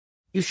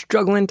You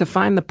struggling to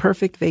find the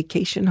perfect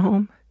vacation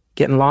home?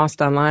 Getting lost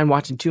online,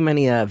 watching too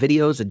many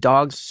videos of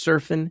dogs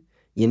surfing?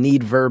 You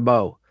need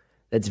Vrbo.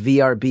 That's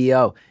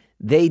VRBO.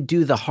 They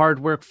do the hard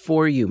work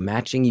for you,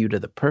 matching you to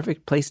the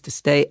perfect place to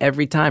stay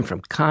every time,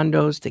 from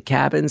condos to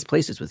cabins,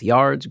 places with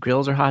yards,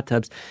 grills, or hot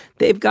tubs.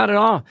 They've got it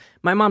all.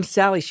 My mom,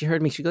 Sally, she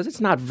heard me. She goes,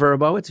 it's not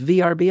Vrbo, it's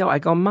VRBO. I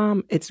go,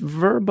 Mom, it's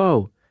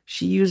Vrbo.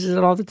 She uses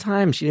it all the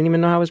time. She didn't even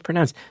know how it was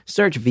pronounced.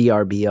 Search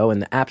VRBO in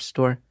the App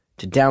Store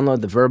to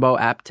download the Vrbo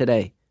app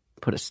today.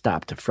 Put a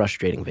stop to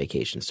frustrating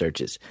vacation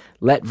searches.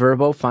 Let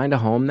Vrbo find a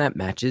home that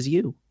matches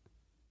you.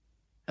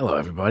 Hello,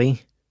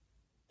 everybody.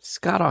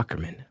 Scott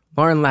Aukerman,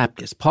 Lauren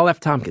Lapkus, Paul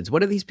F. Tompkins.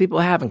 What do these people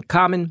have in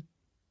common?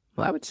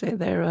 Well, I would say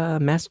they're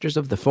masters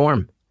of the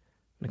form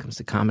when it comes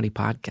to comedy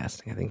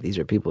podcasting. I think these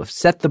are people who have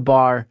set the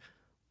bar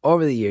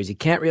over the years. You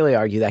can't really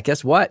argue that.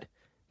 Guess what?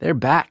 They're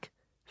back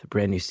with a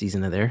brand new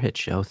season of their hit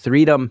show,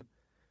 Threedom.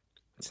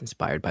 It's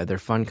inspired by their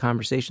fun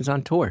conversations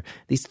on tour.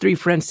 These three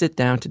friends sit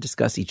down to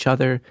discuss each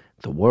other,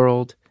 the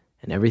world,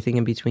 and everything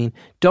in between.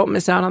 Don't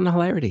miss out on the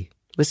hilarity.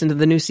 Listen to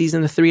the new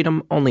season of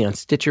Threedom only on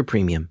Stitcher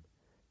Premium.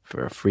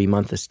 For a free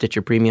month of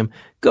Stitcher Premium,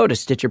 go to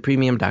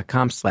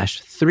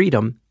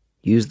stitcherpremium.com/Threedom.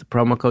 Use the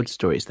promo code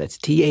STORIES. That's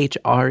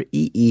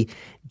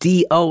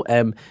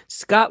THREEDOM.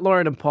 Scott,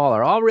 Lauren, and Paul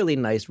are all really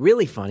nice,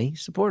 really funny.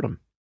 Support them.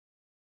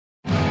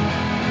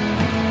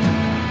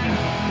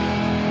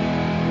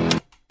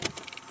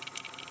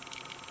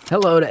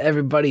 Hello to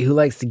everybody who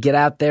likes to get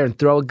out there and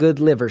throw a good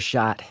liver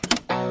shot.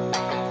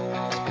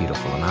 It's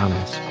Beautiful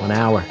Anonymous. 1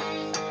 hour.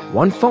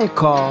 One phone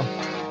call.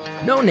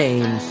 No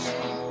names.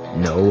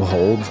 No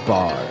holds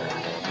barred.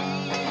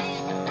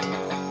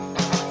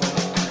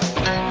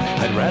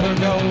 I'd rather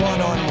go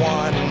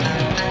one-on-one.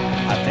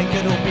 I think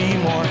it'll be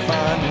more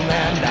fun.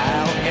 And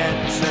I'll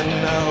get to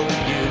know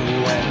you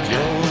and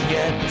you'll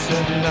get to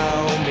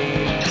know me.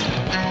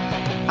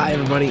 Hi,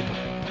 everybody.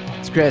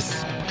 It's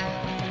Chris.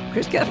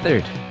 Chris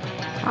Gethard.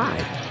 Hi.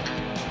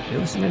 You're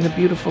listening to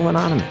Beautiful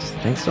Anonymous.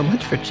 Thanks so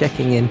much for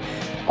checking in.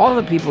 All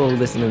the people who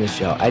listen to the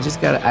show, I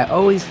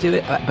always do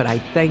it, but I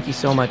thank you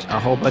so much. A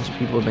whole bunch of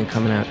people have been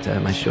coming out to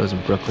my shows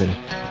in Brooklyn,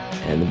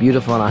 and the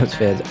Beautiful Anonymous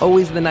fans,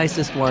 always the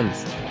nicest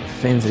ones. The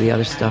fans of the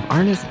other stuff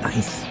aren't as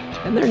nice,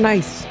 and they're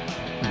nice.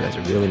 You guys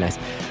are really nice.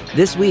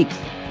 This week,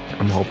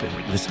 I'm hoping,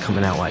 this is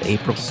coming out,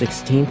 April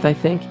 16th, I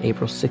think?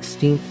 April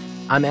 16th.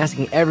 I'm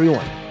asking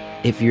everyone,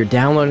 if you're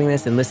downloading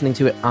this and listening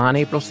to it on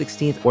April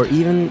 16th, or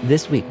even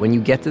this week when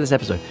you get to this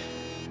episode,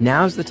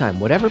 now's the time.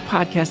 Whatever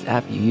podcast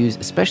app you use,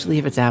 especially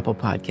if it's Apple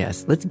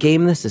Podcasts, let's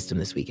game the system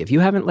this week. If you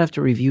haven't left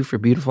a review for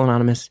Beautiful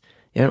Anonymous,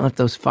 you haven't left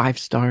those 5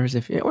 stars,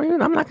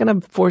 or I'm not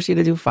going to force you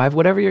to do 5,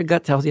 whatever your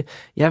gut tells you,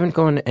 you haven't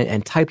gone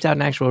and typed out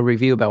an actual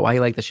review about why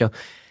you like the show,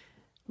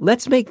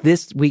 let's make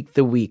this week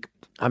the week.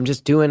 I'm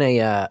just doing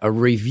a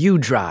review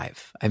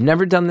drive. I've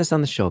never done this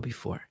on the show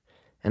before,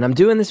 and I'm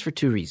doing this for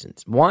 2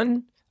 reasons.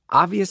 One,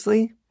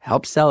 obviously,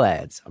 help sell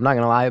ads. I'm not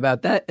going to lie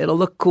about that. It'll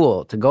look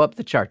cool to go up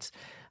the charts.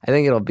 I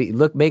think it'll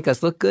make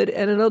us look good,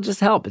 and it'll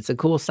just help. It's a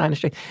cool sign of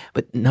strength.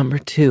 But number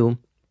 2,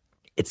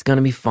 it's going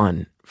to be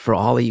fun for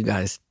all of you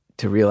guys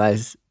to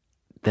realize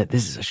that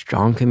this is a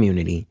strong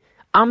community.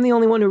 I'm the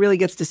only one who really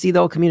gets to see the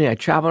whole community. I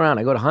travel around.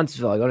 I go to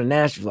Huntsville. I go to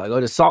Nashville. I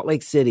go to Salt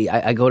Lake City.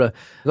 I go to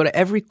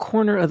every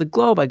corner of the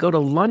globe. I go to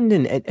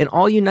London, and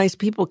all you nice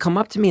people come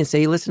up to me and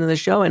say, you listen to the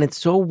show, and it's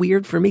so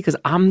weird for me because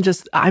I'm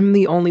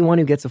the only one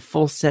who gets a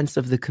full sense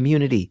of the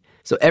community.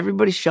 So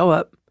everybody show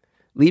up.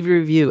 Leave your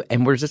review,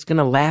 and we're just going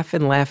to laugh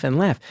and laugh and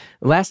laugh.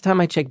 The last time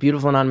I checked,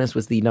 Beautiful Anonymous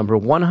was the number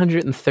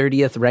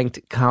 130th ranked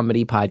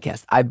comedy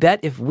podcast. I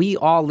bet if we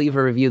all leave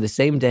a review the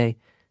same day,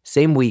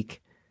 same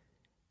week,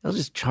 they'll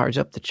just charge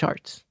up the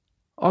charts.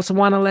 Also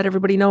want to let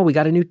everybody know we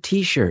got a new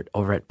t-shirt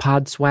over at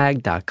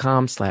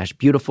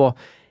podswag.com/beautiful.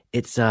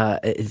 It's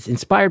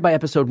inspired by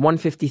episode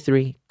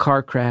 153,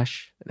 Car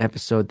Crash, an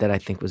episode that I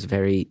think was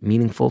very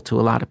meaningful to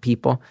a lot of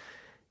people.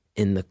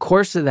 In the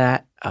course of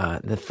that,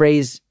 the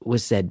phrase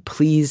was said,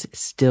 please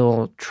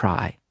still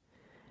try.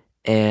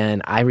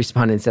 And I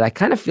responded and said, I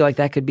kind of feel like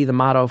that could be the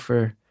motto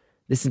for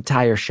this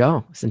entire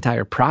show, this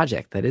entire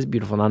project that is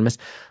Beautiful Anonymous.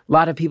 A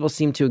lot of people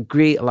seem to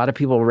agree. A lot of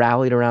people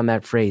rallied around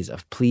that phrase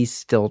of please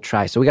still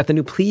try. So we got the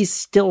new Please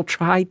Still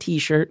Try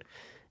t-shirt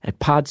at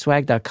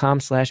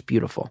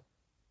podswag.com/beautiful.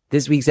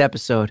 This week's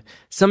episode,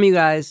 some of you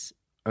guys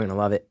are going to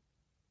love it.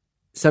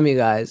 Some of you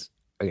guys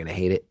are going to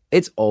hate it.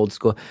 It's old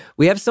school.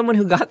 We have someone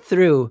who got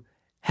through,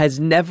 has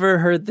never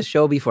heard the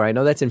show before. I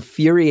know that's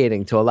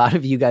infuriating to a lot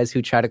of you guys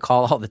who try to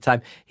call all the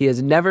time. He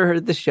has never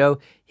heard the show.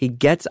 He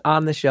gets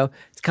on the show.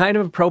 It's kind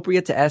of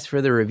appropriate to ask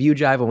for the review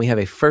drive when we have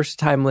a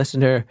first-time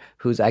listener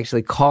who's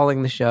actually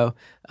calling the show,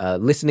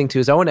 listening to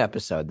his own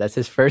episode. That's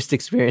his first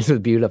experience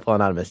with Beautiful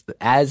Anonymous.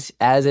 As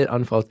it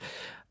unfolds,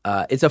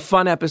 it's a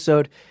fun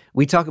episode.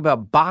 We talk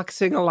about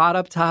boxing a lot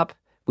up top.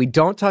 We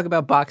don't talk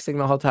about boxing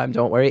the whole time.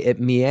 Don't worry. It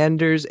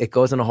meanders. It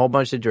goes in a whole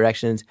bunch of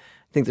directions.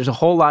 I think there's a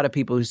whole lot of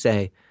people who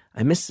say,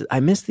 I miss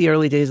the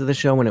early days of the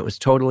show when it was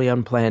totally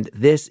unplanned.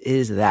 This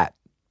is that.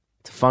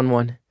 It's a fun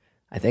one.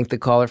 I thank the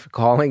caller for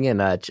calling, and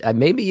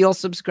maybe you'll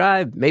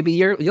subscribe. Maybe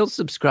you'll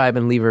subscribe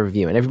and leave a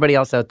review. And everybody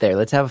else out there,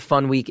 let's have a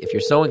fun week. If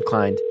you're so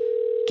inclined,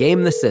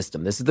 game the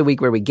system. This is the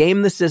week where we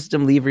game the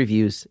system, leave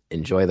reviews,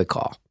 enjoy the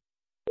call.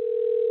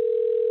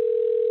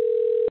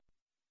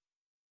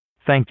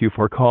 Thank you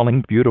for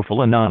calling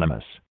Beautiful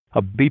Anonymous.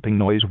 A beeping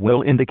noise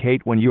will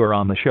indicate when you are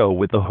on the show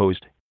with the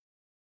host.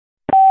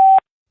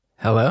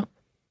 Hello?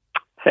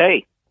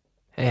 Hey,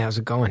 How's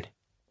it going?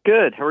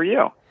 good. How are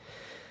you?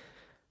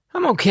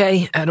 I'm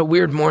okay. I had a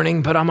weird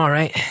morning, but I'm all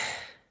right.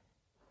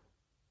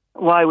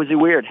 Why was it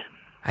weird?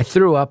 I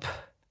threw up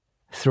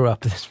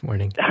this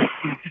morning.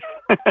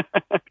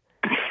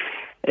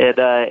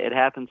 It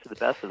happens to the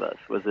best of us.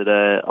 Was it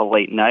a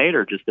late night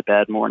or just a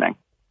bad morning?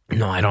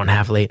 No, I don't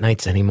have late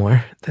nights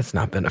anymore. That's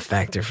not been a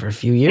factor for a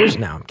few years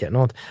now. I'm getting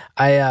old.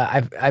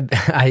 I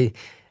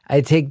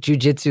take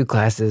jujitsu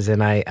classes,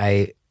 and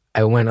I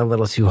went a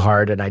little too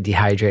hard, and I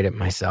dehydrated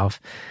myself.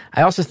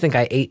 I also think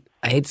I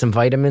ate some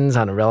vitamins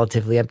on a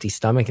relatively empty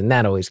stomach, and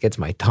that always gets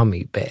my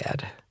tummy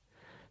bad.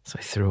 So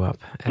I threw up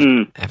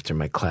after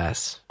my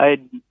class. I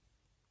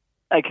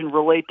can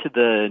relate to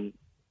the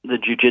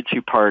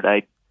jujitsu part.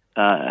 I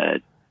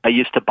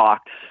used to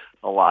box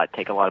a lot,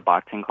 take a lot of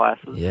boxing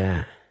classes.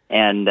 Yeah.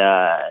 And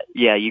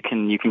you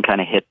can kind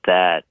of hit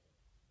that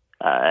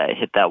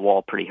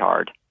wall pretty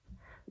hard.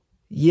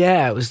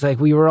 Yeah, it was like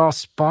we were all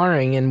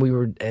sparring, and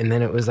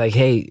then it was like,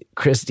 "Hey,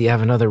 Chris, do you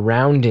have another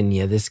round in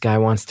you? This guy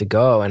wants to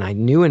go." And I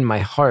knew in my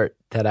heart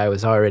that I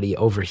was already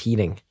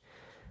overheating,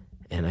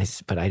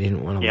 but I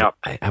didn't want to. Yep.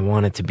 I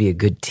wanted to be a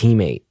good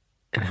teammate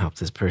and help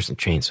this person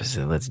train. So I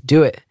said, "Let's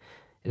do it."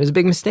 It was a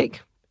big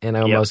mistake, and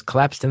I almost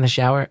collapsed in the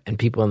shower. And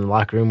people in the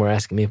locker room were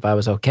asking me if I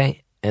was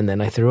okay, and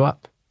then I threw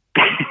up.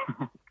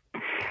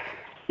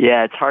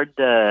 Yeah, it's hard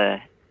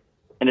to.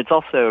 And it's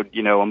also,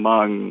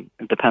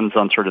 it depends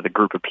on sort of the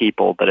group of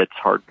people, but it's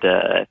hard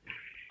to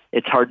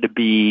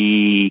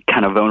be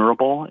kind of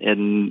vulnerable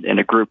in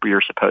a group where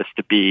you're supposed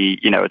to be,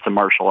 it's a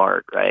martial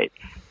art, right?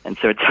 And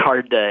so it's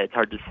hard to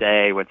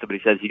say when somebody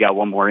says you got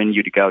one more in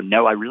you to go,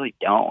 no, I really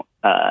don't,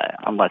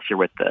 unless you're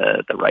with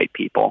the right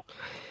people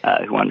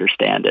who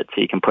understand it.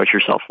 So you can push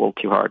yourself a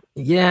little too hard.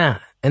 Yeah.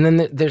 And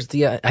then there's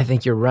I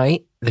think you're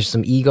right. There's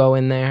some ego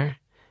in there.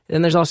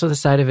 And there's also the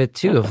side of it,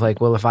 too, of like,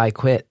 well, if I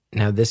quit,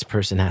 now this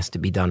person has to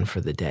be done for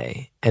the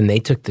day. And they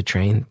took the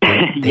train.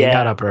 They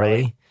got up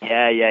early.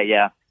 Right.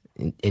 Yeah.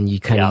 And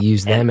you kind of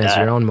use them as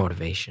your own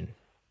motivation.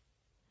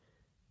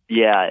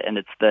 Yeah, and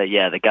it's the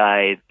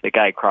guy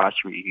across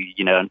from you,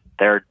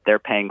 they're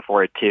paying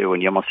for it, too,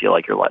 and you almost feel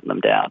like you're letting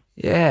them down.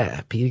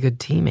 Yeah, be a good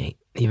teammate.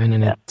 Even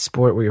in a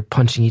sport where you're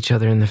punching each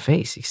other in the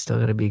face, you still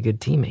got to be a good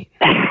teammate.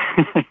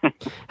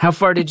 How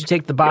far did you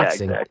take the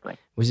boxing? Yeah, exactly.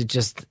 Was it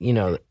just,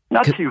 Not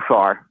too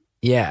far.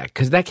 Yeah,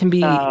 because that can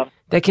be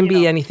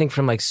be anything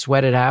from like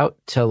sweat it out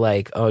to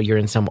like, oh, you're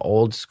in some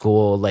old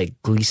school like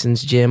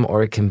Gleason's gym,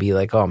 or it can be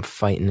like, oh, I'm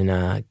fighting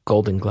in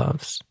Golden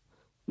Gloves.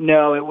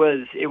 No, it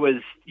was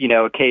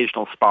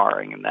occasional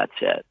sparring, and that's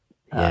it.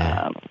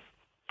 Yeah.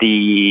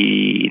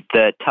 The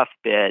tough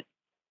bit,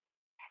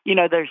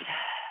 there's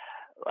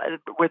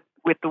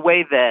with the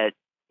way that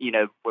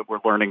we're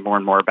learning more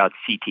and more about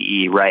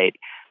CTE, right?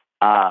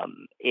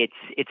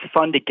 It's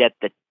fun to get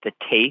the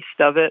taste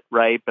of it,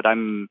 right? But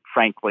I'm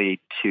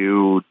frankly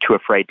too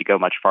afraid to go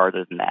much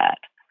farther than that.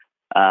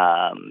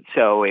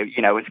 So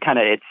it's kind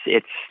of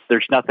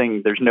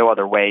there's no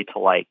other way to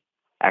like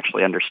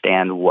actually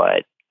understand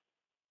what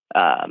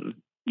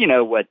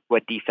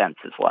defense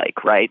is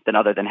like, right?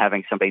 Other than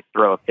having somebody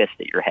throw a fist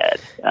at your head.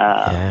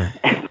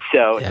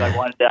 So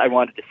I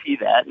wanted to see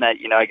that, and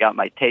I got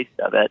my taste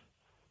of it,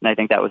 and I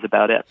think that was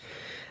about it.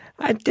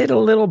 I did a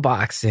little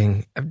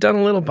boxing. I've done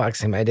a little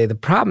boxing in my day. The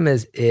problem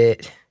is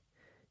it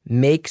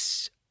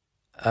makes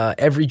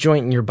every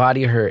joint in your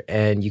body hurt,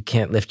 and you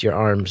can't lift your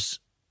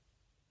arms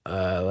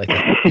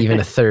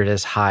even a third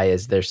as high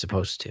as they're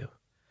supposed to.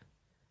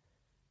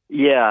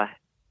 Yeah,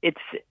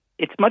 it's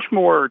much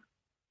more,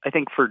 I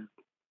think, for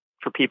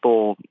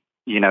people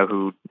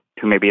who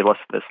maybe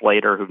listen to this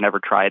later who've never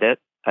tried it.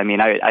 I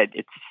mean,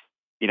 it's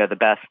the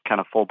best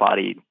kind of full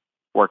body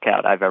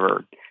workout I've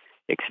ever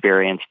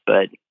experienced,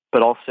 but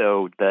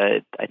also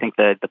I think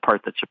the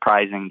part that's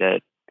surprising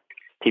to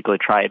people who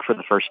try it for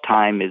the first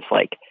time is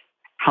like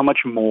how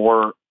much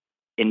more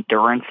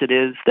endurance it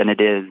is than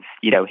it is,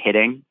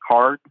 hitting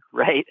hard,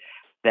 right?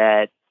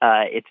 That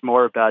it's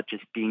more about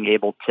just being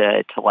able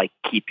to like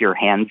keep your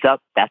hands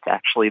up. That's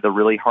actually the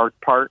really hard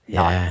part,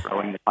 not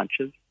throwing the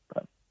punches.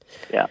 But,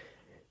 yeah.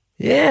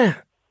 Yeah.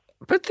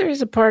 But there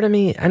is a part of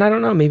me, and I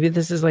don't know, maybe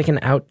this is an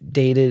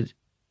outdated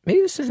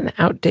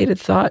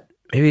thought.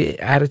 Maybe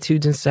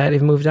attitudes in society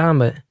have moved on,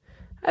 but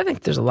I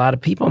think there's a lot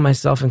of people,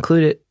 myself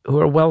included, who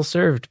are well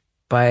served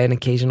by an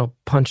occasional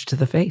punch to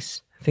the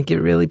face. I think it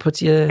really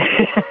puts you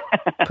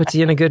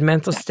in a good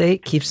mental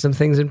state, keeps some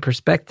things in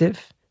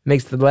perspective,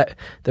 makes the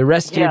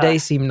rest of your day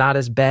seem not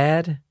as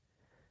bad,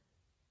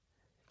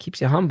 keeps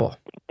you humble.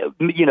 It's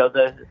a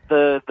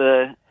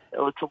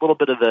little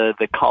bit of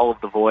the call of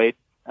the void,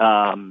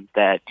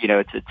 that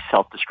it's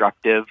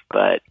self-destructive,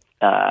 but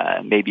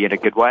maybe in a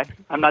good way.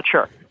 I'm not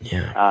sure.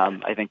 Yeah.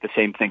 I think the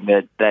same thing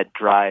that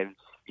drives,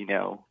 you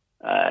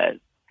kind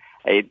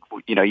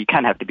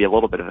of have to be a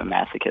little bit of a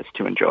masochist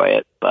to enjoy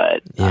it,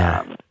 but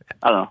Yeah.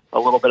 I don't know, a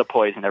little bit of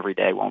poison every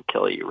day won't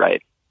kill you,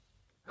 right?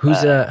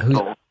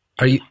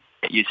 Are you?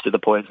 Get used to the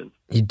poison.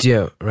 You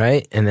do,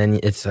 right? And then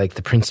it's like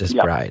the Princess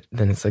Yep. Bride.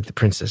 Then it's like the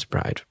Princess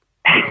Bride.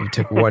 You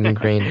took 1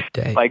 grain a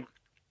day. My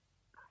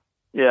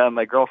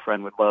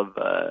girlfriend would love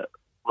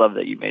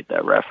that you made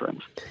that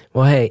reference.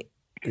 Well, hey,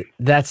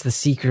 that's the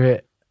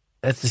secret.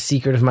 That's the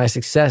secret of my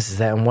success, is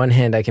that on one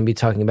hand, I can be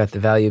talking about the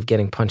value of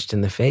getting punched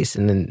in the face,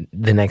 and then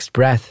the next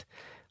breath,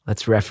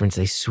 let's reference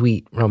a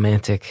sweet,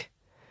 romantic,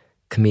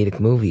 comedic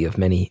movie of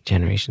many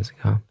generations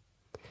ago.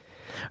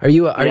 Are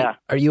you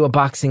a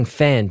boxing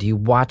fan? Do you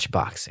watch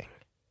boxing?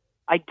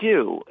 I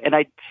do, and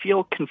I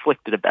feel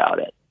conflicted about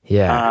it.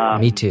 Yeah,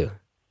 me too.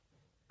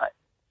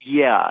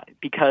 Yeah,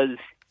 because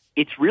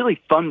it's really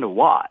fun to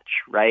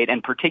watch, right?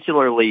 And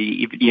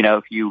particularly,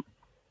 if you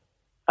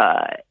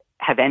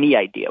have any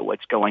idea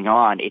what's going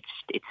on, it's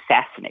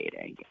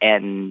fascinating,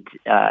 and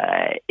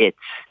it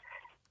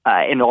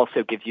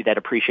also gives you that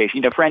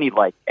appreciation. For any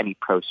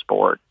pro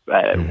sport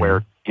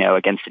where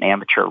against an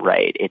amateur,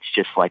 right? It's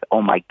just like,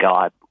 oh my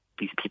God,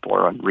 these people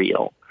are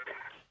unreal.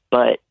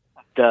 But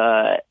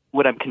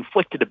what I'm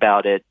conflicted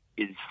about it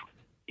is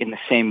in the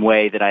same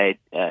way that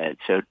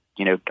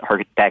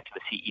harken back to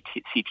the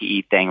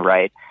CTE thing,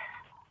 right?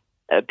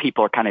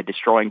 People are kind of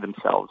destroying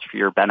themselves for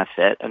your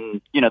benefit,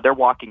 and they're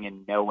walking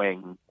in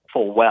knowing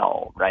full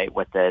well, right,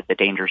 what the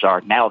dangers are.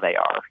 Now they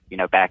are.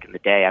 Back in the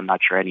day, I'm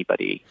not sure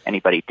anybody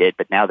did,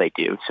 but now they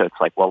do. So it's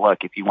like, well,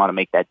 look, if you want to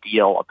make that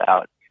deal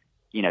about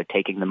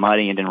taking the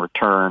money and in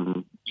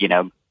return,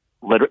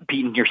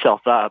 beating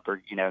yourself up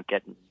or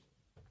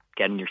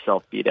getting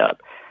yourself beat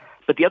up.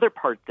 But the other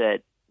part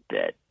that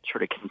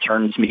sort of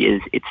concerns me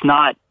is it's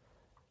not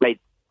right.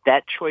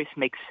 That choice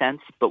makes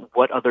sense, but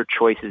what other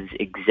choices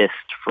exist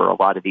for a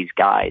lot of these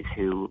guys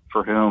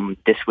for whom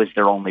this was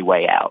their only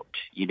way out,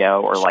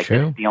 or It's like true.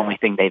 this is the only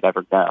thing they've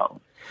ever known.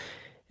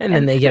 And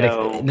then they get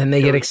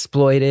so-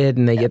 exploited,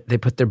 and they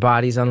put their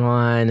bodies on the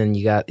line, and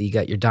you got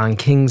your Don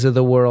Kings of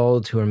the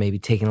world who are maybe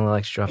taking a little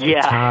extra off the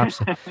top.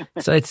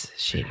 So it's a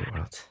shady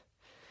world.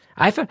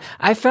 I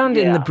found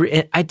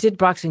I did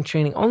boxing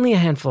training only a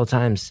handful of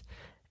times,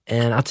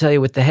 and I'll tell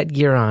you, with the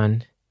headgear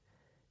on,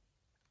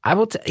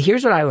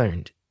 here's what I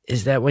learned,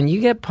 is that when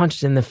you get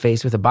punched in the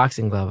face with a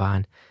boxing glove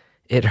on,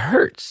 it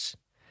hurts.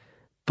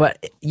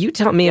 But you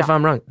tell me if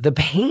I'm wrong. The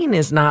pain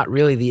is not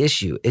really the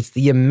issue. It's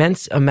the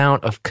immense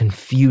amount of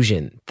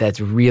confusion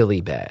that's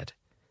really bad.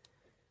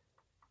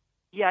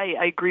 Yeah,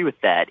 I agree with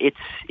that. It's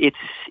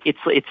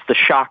the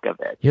shock of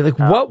it. You're like,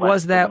 what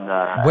was that?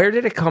 than, Where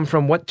did it come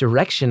from? What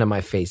direction am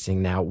I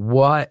facing now?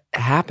 What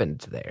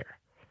happened there?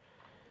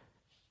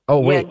 Oh,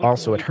 wait, you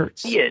also can it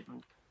hurts. See it,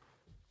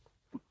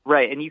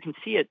 right, and you can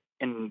see it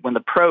when the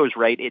pros,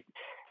 right, it's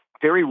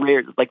very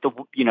rare, like the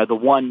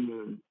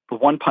one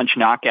punch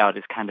knockout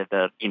is kind of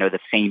the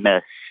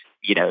famous,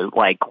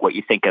 like what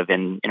you think of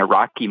in a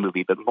Rocky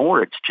movie, but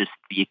more it's just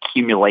the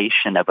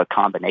accumulation of a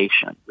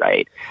combination,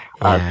 right?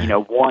 Yeah.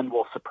 One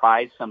will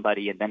surprise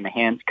somebody and then the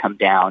hands come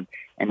down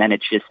and then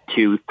it's just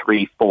 2,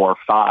 3, 4,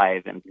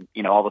 5, and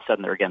all of a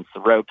sudden they're against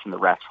the ropes and the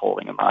ref's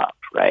holding them up,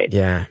 right?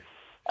 Yeah.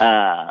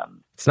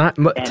 It's not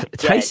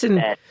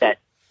Tyson.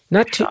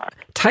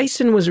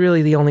 Tyson was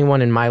really the only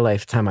one in my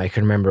lifetime I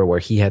can remember where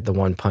he had the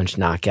one punch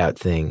knockout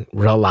thing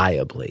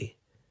reliably.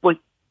 Well,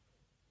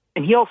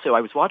 and he also,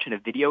 I was watching a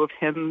video of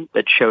him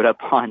that showed up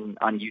on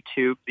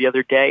YouTube the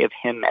other day of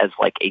him as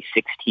like a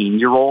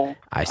 16-year-old.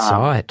 I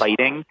saw it.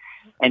 Fighting.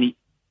 And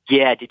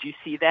did you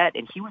see that?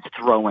 And he was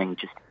throwing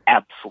just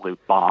absolute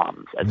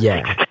bombs as a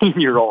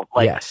 16-year-old.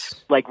 Like, yes.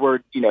 Like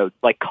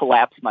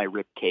collapse my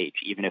rib cage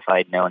even if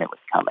I'd known it was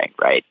coming,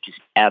 right?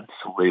 Just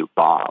absolute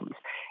bombs.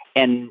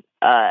 And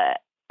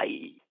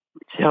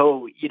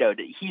so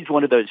he's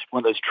one of those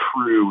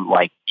true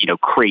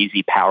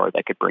crazy power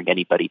that could bring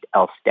anybody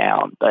else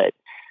down. But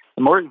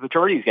the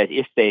majority of these guys,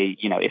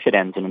 if it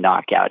ends in a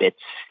knockout,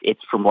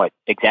 it's from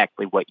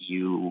exactly what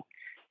you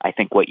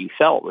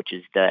felt, which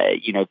is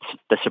the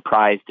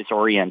surprise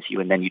disorients you,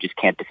 and then you just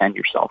can't defend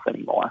yourself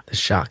anymore. The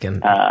shock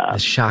and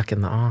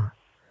the awe.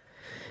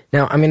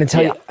 Now I'm going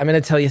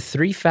to tell you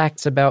 3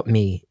 facts about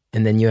me,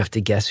 and then you have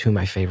to guess who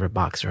my favorite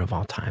boxer of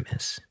all time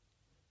is.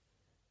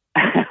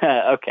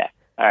 Okay.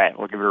 All right.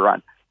 We'll give it a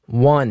run.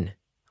 1,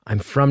 I'm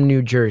from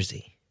New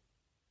Jersey.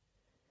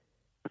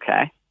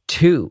 Okay.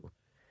 2,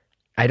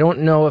 I don't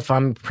know if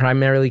I'm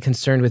primarily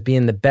concerned with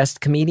being the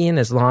best comedian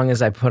as long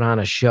as I put on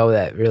a show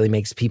that really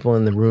makes people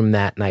in the room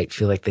that night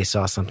feel like they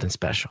saw something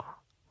special.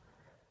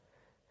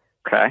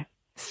 Okay.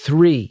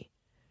 3,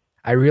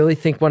 I really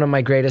think one of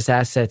my greatest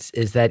assets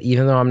is that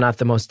even though I'm not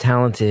the most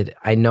talented,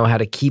 I know how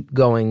to keep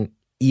going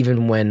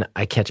even when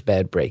I catch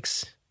bad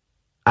breaks.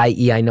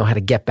 I.e., I know how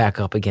to get back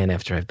up again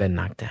after I've been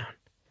knocked down.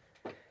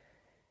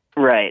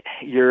 Right.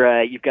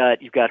 You've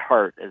got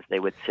heart, as they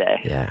would say.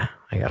 Yeah,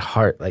 I got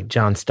heart, like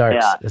John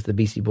Starks, as the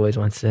Beastie Boys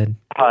once said.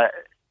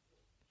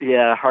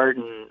 Yeah, heart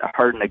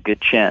and a good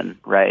chin,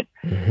 right?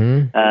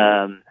 Mm-hmm.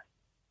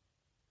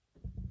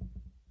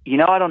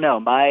 I don't know.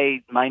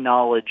 My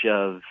knowledge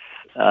of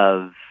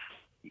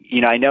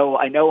I know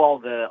all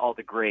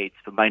the greats,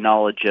 but my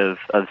knowledge of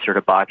sort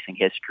of boxing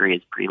history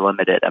is pretty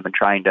limited. I've been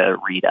trying to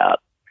read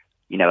up,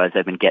 as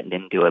I've been getting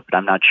into it, but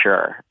I'm not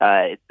sure.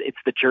 It's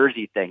the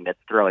Jersey thing that's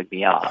throwing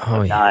me off.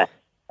 Oh, I'm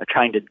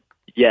trying to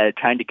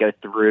go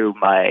through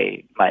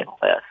my list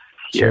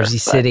here, Jersey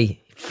City.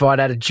 Fought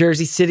out of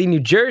Jersey City, New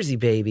Jersey,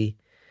 baby.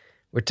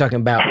 We're talking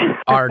about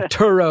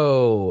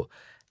Arturo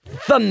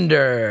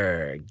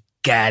Thunder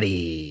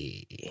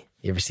Gatti.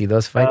 You ever see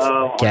those fights?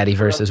 Gatti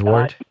versus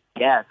Ward?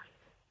 Yes.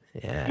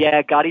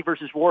 Yeah, Gatti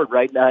versus Ward,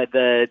 right?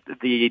 The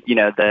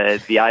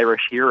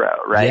Irish hero,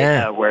 right?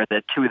 Yeah. Where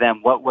the two of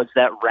them, what was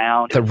that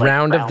round? The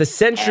round of the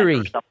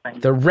century.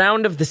 The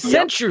round of the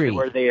century.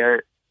 Where they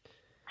are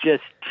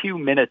just 2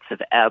 minutes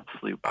of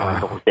absolute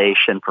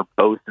brutalization for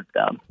both of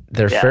them.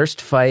 Their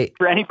first fight,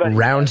 for anybody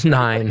round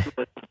 9.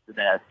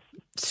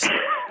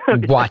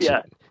 Watch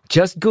it.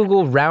 Just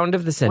Google round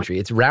of the century.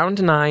 It's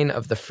round 9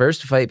 of the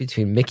first fight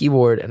between Mickey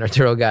Ward and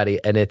Arturo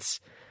Gatti, and it's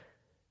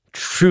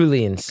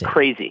truly insane.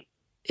 Crazy.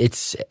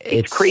 It's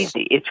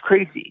crazy. It's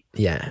crazy.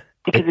 Yeah.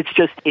 Because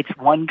it's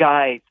one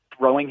guy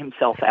throwing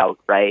himself out,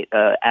 right,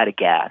 out of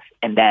gas,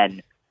 and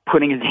then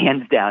putting his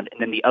hands down,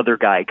 and then the other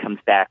guy comes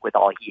back with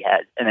all he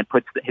has, and then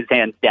puts his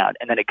hands down,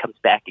 and then it comes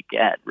back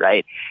again,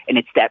 right? And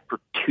it's that for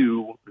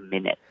 2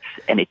 minutes,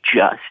 and it's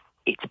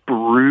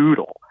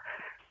brutal.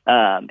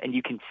 And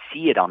you can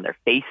see it on their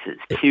faces,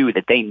 too,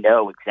 that they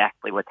know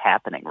exactly what's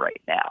happening right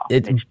now.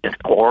 It's just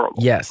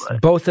horrible. Yes,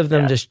 both of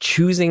them just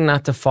choosing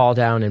not to fall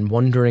down and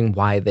wondering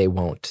why they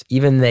won't.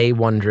 Even they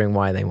wondering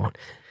why they won't.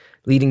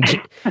 Leading,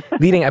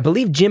 I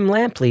believe, Jim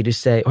Lampley to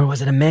say, or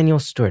was it Emmanuel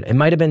Stewart? It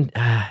might have been,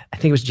 I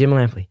think it was Jim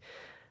Lampley.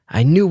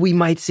 I knew we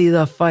might see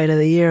the fight of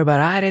the year, but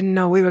I didn't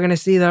know we were going to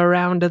see the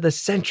round of the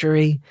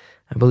century.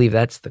 I believe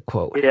that's the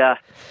quote. Yeah.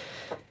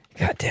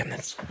 God damn,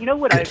 that's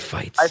what good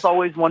fights. I've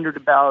always wondered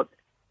about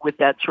with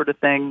that sort of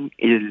thing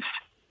is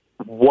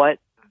what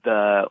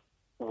the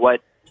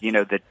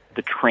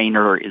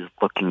trainer is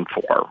looking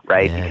for,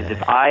 right? Yeah. Because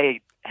if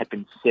I had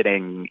been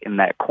sitting in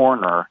that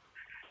corner,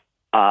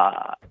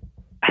 how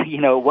do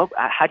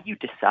you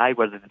decide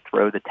whether to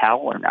throw the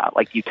towel or not?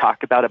 Like, you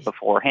talk about it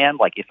beforehand.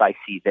 Like, if I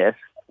see this,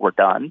 we're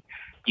done.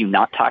 Do you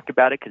not talk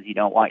about it because you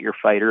don't want your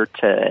fighter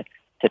to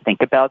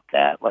think about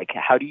that? Like,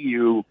 what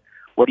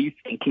are you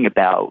thinking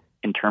about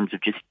in terms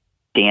of just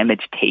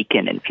damage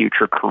taken in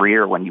future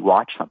career when you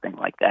watch something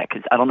like that?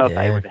 Because I don't know if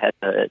I would have had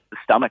the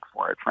stomach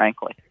for it,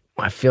 frankly.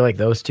 I feel like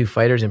those two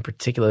fighters in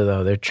particular,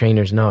 though, their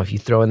trainers know if you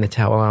throw in the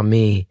towel on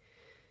me,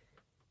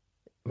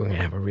 we're going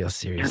to have a real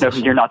serious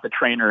issue. You're not the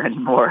trainer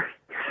anymore.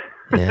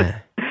 Yeah.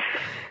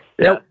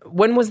 Now,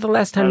 when was the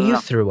last time you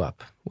threw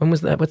up? When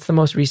was that? What's the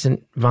most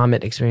recent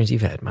vomit experience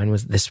you've had? Mine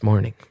was this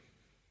morning.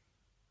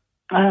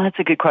 That's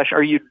a good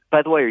question.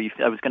 By the way,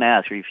 I was going to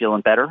ask, are you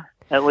feeling better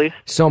at least?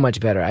 So much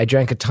better. I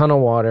drank a ton of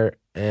water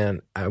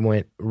and I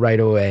went right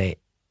away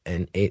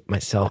and I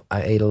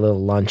ate a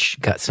little lunch,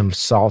 got some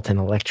salt and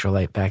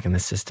electrolyte back in the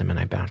system, and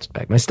I bounced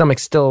back. My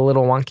stomach's still a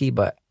little wonky,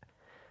 but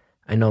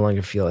I no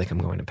longer feel like I'm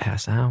going to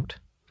pass out.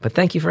 But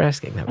thank you for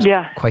asking. That was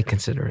quite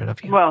considerate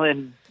of you. Well,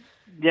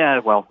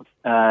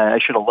 I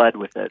should have led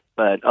with it,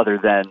 but other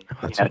than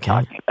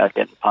talking about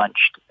getting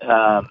punched.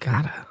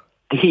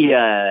 Let's see,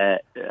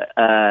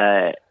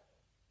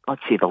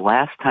 the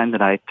last time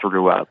that I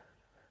threw up,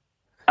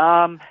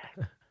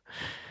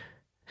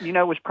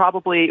 it was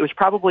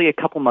probably a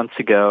couple months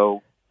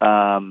ago.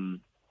 I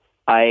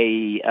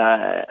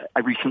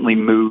recently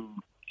moved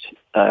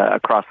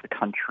across the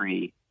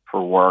country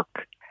for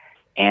work,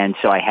 and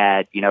so I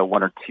had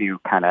one or two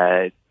kind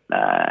of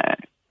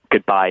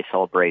goodbye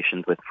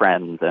celebrations with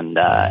friends, and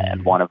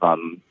one of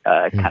them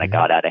kind of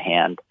got out of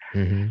hand.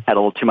 Mm-hmm. Had a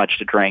little too much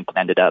to drink and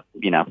ended up,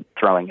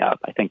 throwing up.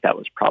 I think that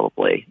was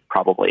probably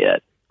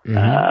it.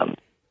 Mm-hmm.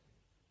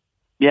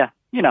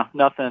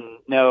 Nothing,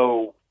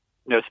 no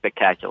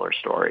spectacular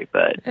story,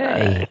 but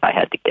Hey. if I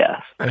had to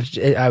guess.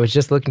 I was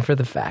just looking for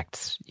the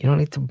facts. You don't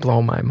need to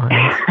blow my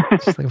mind.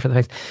 Just looking for the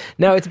facts.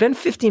 No, it's been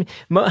 15.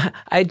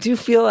 I do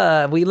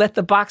feel we let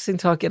the boxing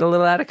talk get a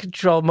little out of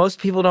control. Most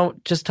people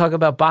don't just talk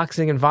about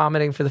boxing and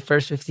vomiting for the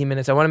first 15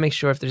 minutes. I want to make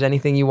sure if there's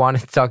anything you want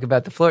to talk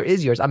about, the floor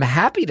is yours. I'm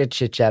happy to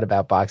chit chat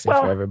about boxing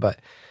forever, but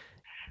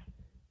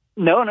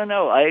no.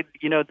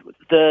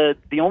 The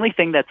only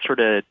thing that's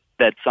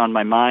on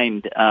my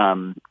mind.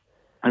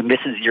 And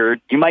this is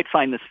you might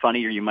find this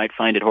funny or you might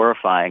find it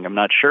horrifying. I'm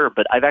not sure,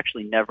 but I've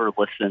actually never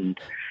listened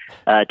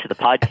to the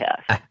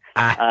podcast.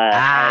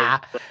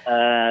 I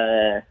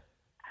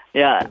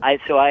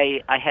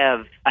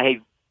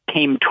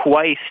came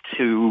twice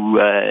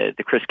to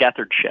the Chris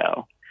Gethard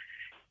show,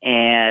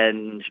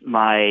 and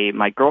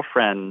my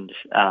girlfriend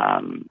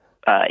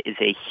is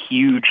a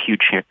huge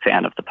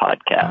fan of the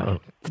podcast. Oh,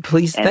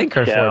 please thank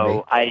her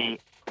for me.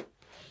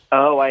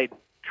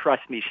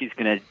 Trust me, she's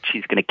gonna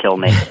kill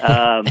me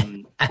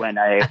when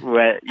I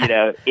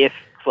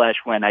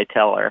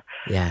tell her.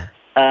 Yeah.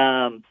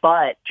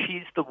 But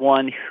she's the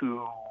one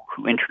who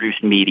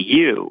introduced me to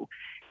you.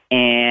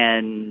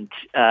 And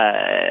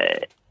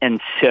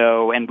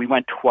we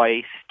went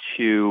twice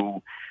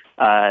to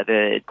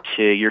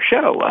your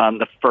show.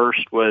 The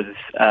first was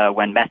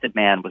when Method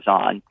Man was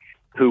on,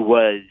 who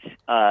was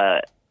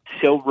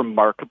so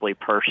remarkably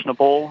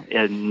personable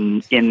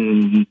in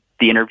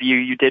the interview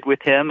you did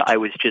with him. I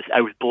was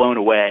blown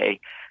away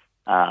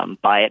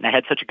by it, and I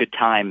had such a good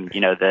time.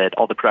 That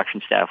all the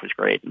production staff was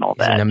great and all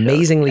that. He's an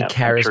amazingly so,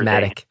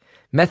 charismatic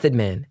Method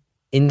Man,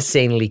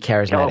 insanely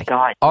charismatic. Oh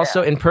God! Yeah.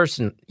 Also in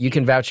person, you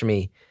can vouch for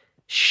me,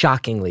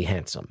 shockingly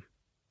handsome.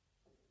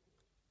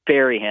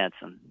 Very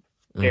handsome.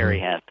 Very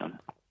handsome.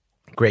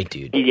 Great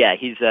dude. Yeah,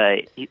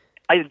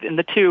 and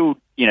the two,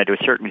 to a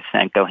certain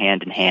extent go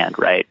hand in hand,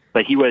 right?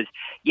 But he was,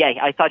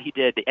 I thought he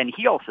did, and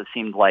he also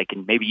seemed like,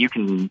 and maybe you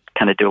can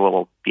kind of do a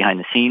little behind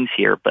the scenes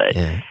here, but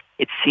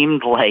it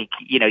seemed like,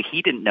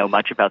 he didn't know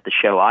much about the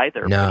show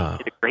either. No. But he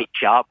did a great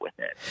job with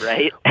it,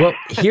 right? Well,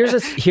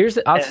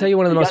 I'll tell you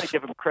one of the most,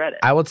 give him credit.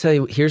 I will tell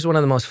you, here's one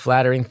of the most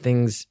flattering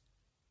things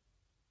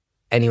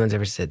anyone's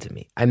ever said to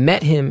me. I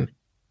met him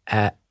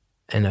at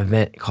an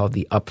event called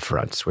the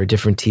Upfronts, where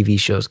different TV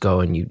shows go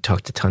and you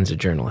talk to tons of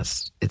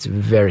journalists. It's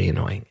very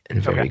annoying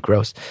and very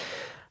gross.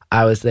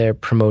 I was there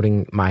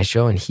promoting my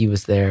show, and he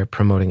was there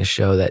promoting a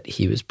show that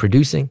he was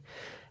producing,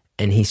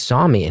 and he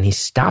saw me and he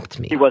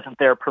stopped me. He wasn't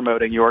there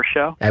promoting your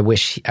show? I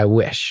wish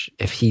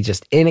if he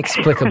just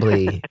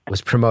inexplicably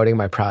was promoting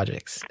my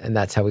projects, and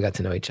that's how we got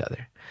to know each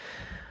other.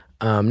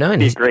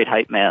 And he's a great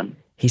hype man.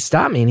 He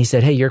stopped me and he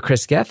said, "Hey, you're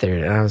Chris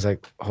Gethard." And I was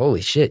like,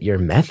 "Holy shit, you're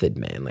Method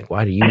Man. Like,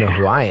 why do you know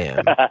who I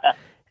am?"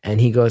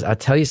 And he goes, "I'll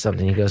tell you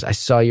something." He goes, "I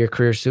saw your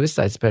Career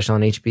Suicide special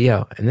on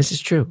HBO." And this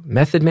is true.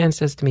 Method Man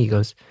says to me, he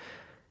goes,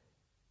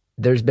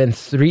 "There's been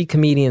 3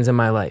 comedians in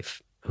my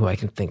life who I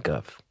can think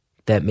of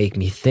that make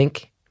me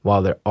think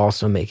while they're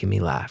also making me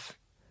laugh.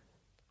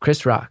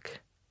 Chris Rock,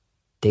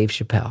 Dave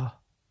Chappelle,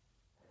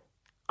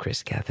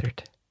 Chris Gethard."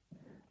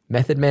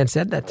 Method Man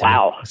said that to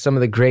me. Some of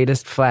the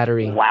greatest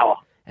flattery. Wow.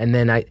 And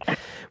then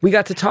we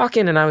got to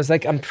talking, and I was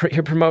like, "I'm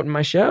here promoting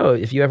my show.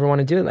 If you ever want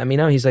to do it, let me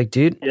know." He's like,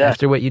 "Dude,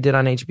 after what you did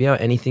on HBO,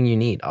 anything you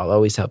need, I'll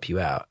always help you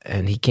out."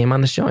 And he came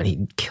on the show, and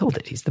he killed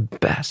it. He's the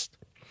best.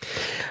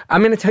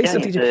 I'm going to tell you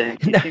something.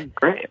 He's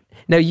great.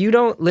 Now, you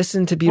don't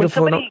listen to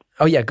Beautiful...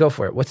 Oh, yeah, go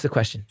for it. What's the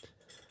question?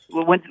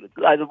 Well,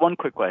 one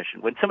quick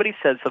question. When somebody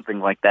says something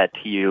like that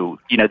to you,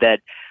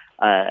 that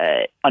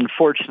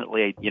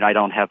unfortunately, I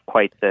don't have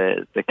quite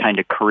the kind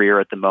of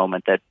career at the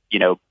moment that,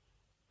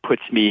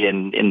 puts me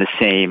in the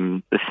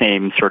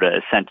same sort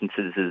of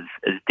sentences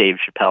as Dave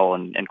Chappelle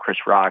and Chris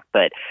Rock.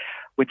 But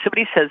when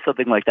somebody says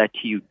something like that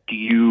to you, do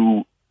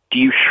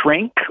you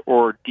shrink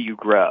or do you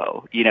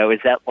grow? Is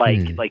that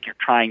like you're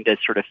trying to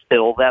sort of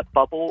fill that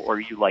bubble, or are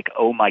you like,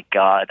 oh my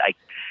God,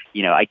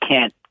 I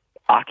can't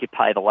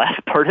occupy the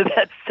last part of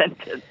that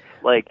sentence?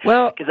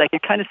 Because I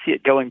could kind of see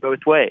it going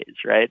both ways,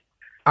 right?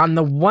 On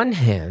the one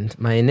hand,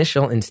 my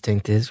initial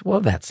instinct is,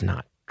 well, that's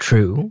not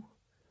true.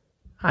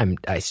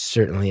 I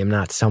certainly am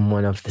not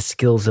someone of the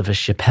skills of a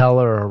Chappelle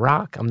or a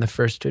Rock. I'm the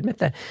first to admit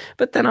that.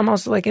 But then I'm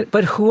also like,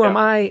 but who am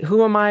I?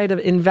 Who am I to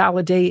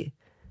invalidate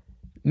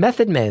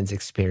Method Man's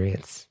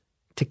experience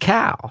to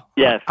Cal?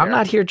 Yes, I'm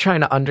not here trying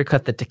to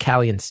undercut the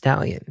Tacalian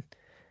Stallion,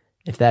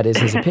 if that is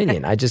his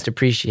opinion. I just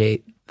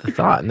appreciate the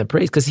thought and the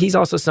praise, because he's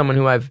also someone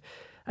who I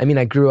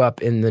grew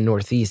up in the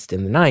Northeast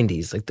in the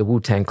 90s. Like the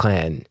Wu-Tang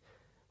Clan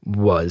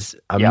was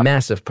a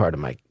massive part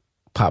of my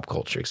pop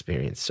culture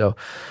experience. So.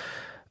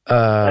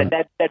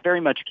 That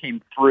very much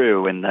came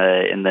through in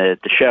the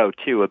show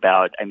too.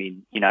 About,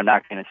 I'm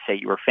not going to say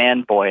you were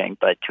fanboying,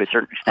 but to a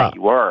certain extent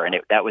you were, and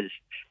that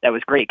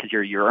was great because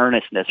your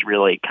earnestness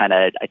really kind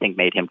of, I think,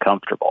 made him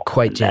comfortable.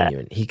 Quite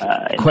genuine.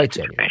 Quite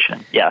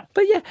genuine. Yeah.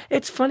 But yeah,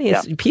 it's funny.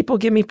 People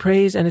give me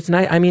praise, and it's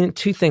nice.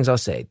 2 things I'll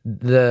say.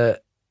 The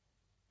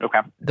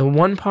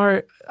one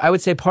part, I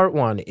would say part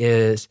one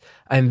is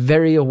I'm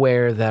very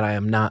aware that I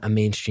am not a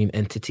mainstream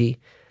entity,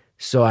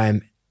 so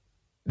I'm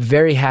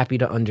very happy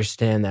to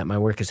understand that my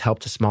work has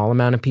helped a small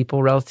amount of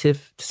people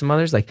relative to some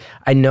others. Like,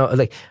 I know,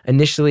 like,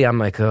 initially I'm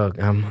like, oh,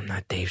 I'm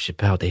not Dave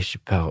Chappelle. Dave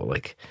Chappelle,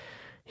 like,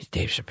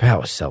 Dave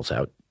Chappelle sells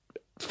out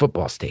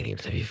football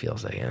stadiums if he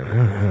feels like,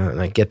 and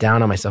I get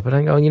down on myself. But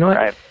I go, you know what?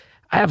 Right.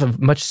 I have a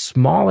much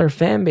smaller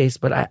fan base,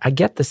 but I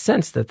get the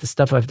sense that the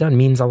stuff I've done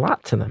means a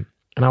lot to them.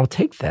 And I'll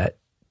take that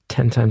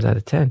 10 times out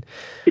of 10.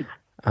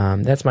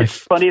 That's my... It's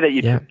funny that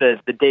you took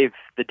the Dave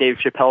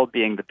Chappelle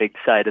being the big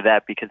side of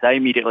that, because I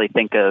immediately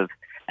think of,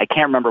 I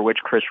can't remember which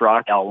Chris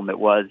Rock album it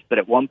was, but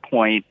at one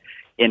point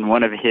in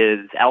one of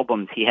his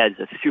albums, he has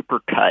a super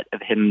cut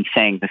of him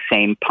saying the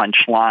same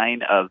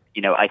punchline of,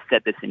 I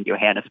said this in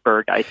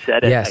Johannesburg, I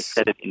said it, yes. I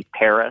said it in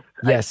Paris,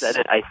 yes.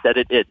 I said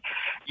it,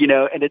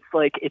 and it's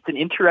like, it's an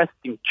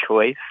interesting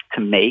choice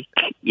to make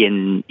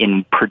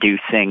in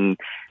producing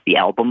the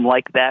album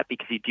like that,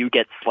 because you do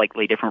get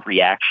slightly different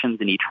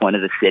reactions in each one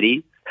of the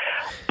cities.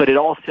 But it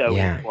also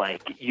is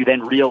like, you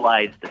then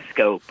realize the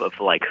scope of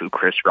like who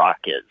Chris Rock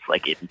is,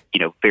 like,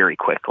 very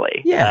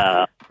quickly.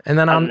 Yeah. And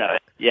then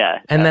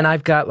then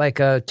I've got like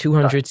a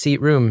 200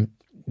 seat room,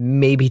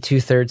 maybe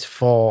 2/3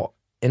 full,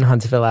 in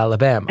Huntsville,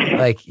 Alabama.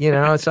 Like, you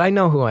know, so I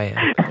know who I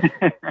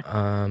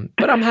am.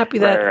 But I'm happy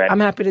that Right. I'm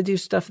happy to do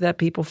stuff that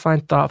people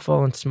find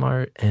thoughtful and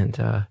smart, and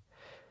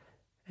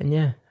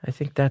yeah, I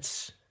think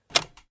that's.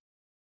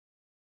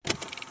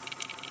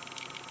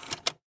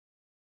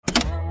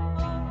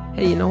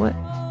 Hey, you know what?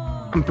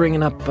 I'm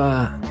bringing up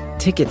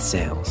ticket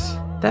sales.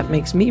 That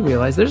makes me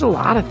realize there's a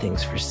lot of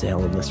things for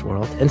sale in this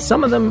world, and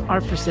some of them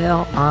are for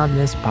sale on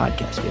this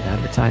podcast. We have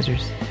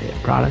advertisers, they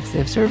have products, they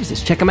have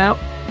services. Check them out.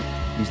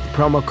 Use the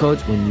promo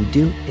codes. When you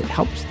do, it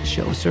helps the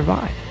show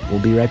survive.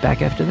 We'll be right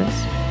back after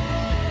this.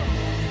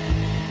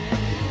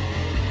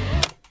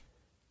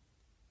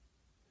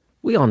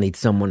 We all need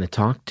someone to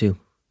talk to.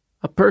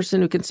 A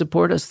person who can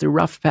support us through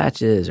rough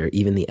patches or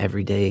even the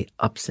everyday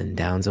ups and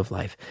downs of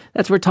life.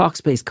 That's where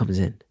Talkspace comes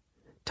in.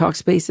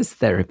 Talkspace is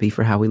therapy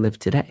for how we live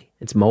today.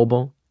 It's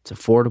mobile, it's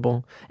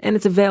affordable, and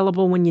it's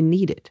available when you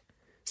need it.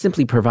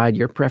 Simply provide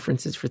your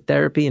preferences for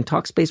therapy, and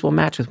Talkspace will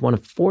match with one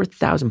of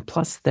 4,000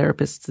 plus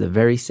therapists the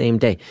very same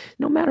day.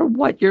 No matter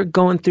what you're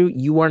going through,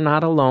 you are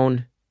not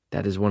alone.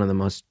 That is one of the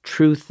most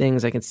true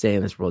things I can say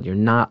in this world. You're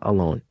not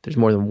alone. There's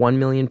more than 1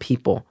 million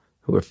people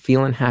who are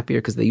feeling happier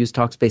because they use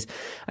Talkspace.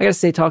 I got to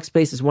say,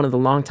 Talkspace is one of the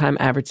longtime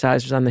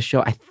advertisers on the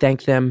show. I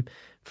thank them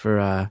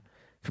for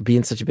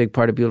being such a big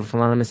part of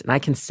Beautiful Anonymous. And I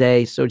can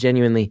say so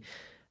genuinely,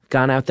 I've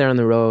gone out there on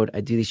the road,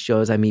 I do these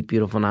shows, I meet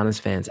Beautiful Anonymous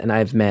fans, and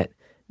I've met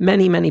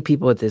many, many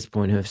people at this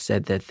point who have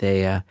said that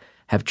they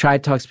have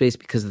tried Talkspace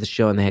because of the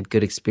show and they had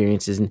good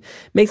experiences, and it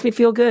makes me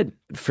feel good.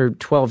 For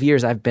 12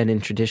 years, I've been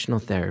in traditional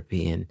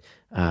therapy, and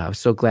I was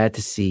so glad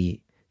to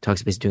see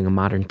Talkspace doing a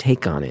modern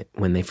take on it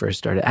when they first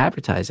started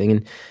advertising.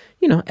 And,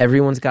 you know,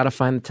 everyone's got to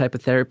find the type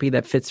of therapy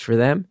that fits for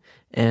them.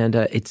 And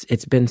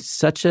it's been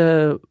such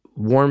a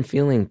warm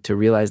feeling to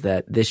realize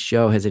that this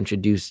show has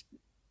introduced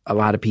a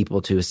lot of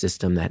people to a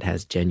system that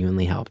has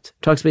genuinely helped.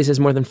 Talkspace has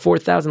more than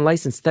 4,000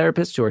 licensed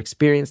therapists who are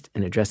experienced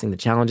in addressing the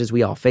challenges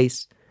we all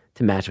face.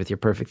 To match with your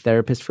perfect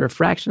therapist for a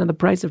fraction of the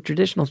price of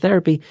traditional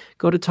therapy,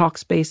 go to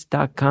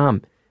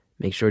Talkspace.com.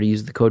 Make sure to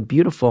use the code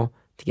BEAUTIFUL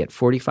to get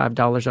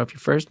 $45 off your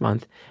first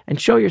month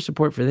and show your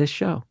support for this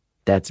show.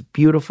 That's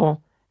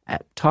beautiful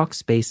at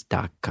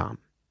Talkspace.com.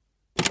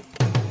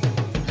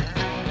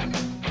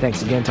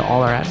 Thanks again to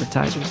all our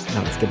advertisers.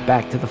 Now let's get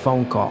back to the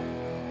phone call.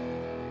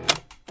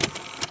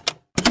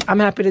 I'm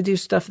happy to do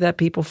stuff that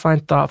people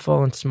find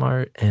thoughtful and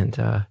smart, and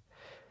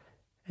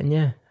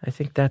yeah, I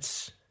think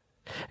that's,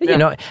 you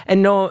know,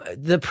 and no,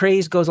 the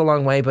praise goes a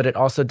long way, but it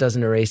also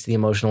doesn't erase the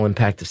emotional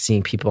impact of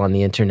seeing people on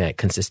the internet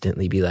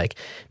consistently be like,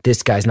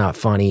 this guy's not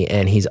funny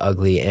and he's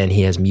ugly and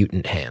he has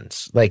mutant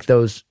hands. Like,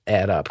 those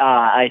add up.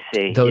 I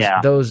see.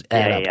 Those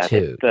add up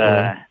too.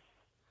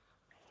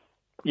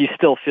 You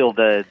still feel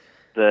the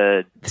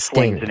sting.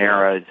 swings and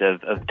arrows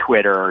of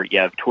Twitter,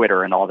 of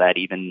Twitter and all that,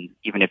 even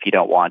if you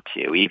don't want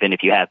to, even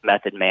if you have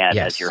Method Man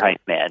as your hype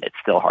man, it's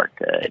still hard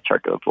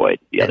to avoid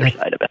the other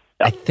side of it.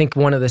 I think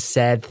one of the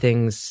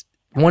things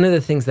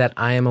that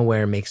I am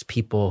aware makes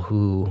people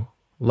who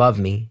love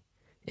me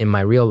in my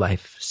real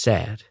life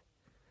sad,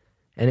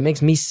 and it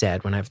makes me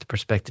sad when I have the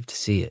perspective to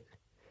see it,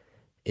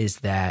 is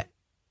that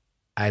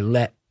I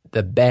let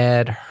the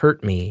bad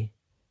hurt me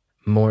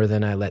more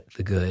than I let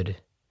the good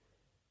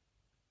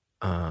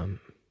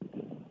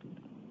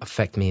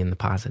affect me in the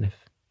positive.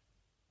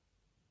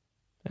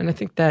 And I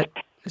think that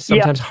is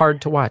sometimes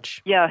hard to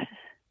watch. Yeah,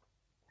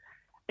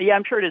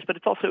 I'm sure it is, but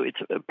it's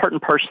part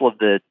and parcel of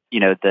the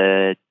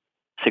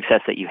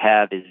success that you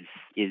have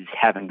is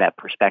having that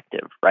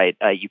perspective, right?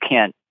 You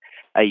can't,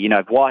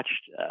 I've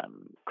watched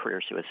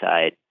Career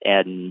Suicide,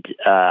 and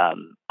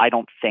I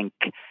don't think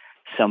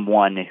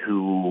someone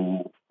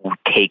who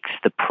takes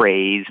the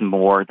praise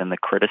more than the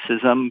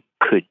criticism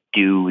could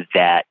do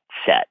that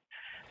set.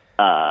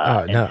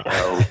 No.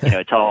 So,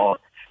 it's all,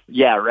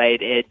 right.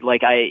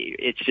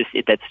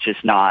 That's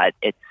just not,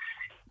 it's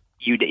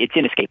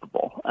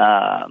inescapable.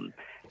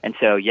 And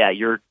so,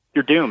 you're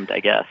doomed, I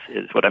guess,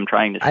 is what I'm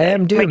trying to say. I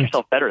am doomed. Make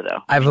yourself better,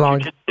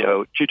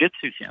 though.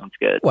 Jiu-jitsu sounds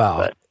good.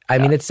 Well, I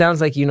mean, it sounds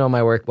like you know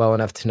my work well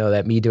enough to know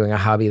that me doing a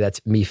hobby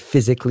that's me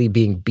physically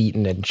being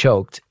beaten and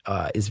choked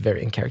is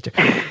very in character.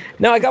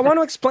 Now, I want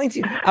to explain to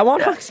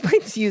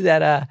you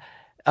that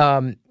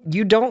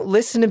you don't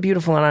listen to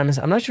Beautiful Anonymous.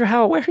 I'm not sure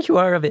how aware you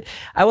are of it.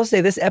 I will say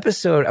this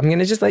episode, I'm going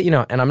to just let you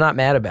know, and I'm not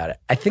mad about it.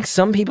 I think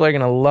some people are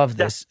going to love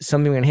this.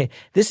 Some people are going to hate.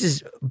 This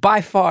is by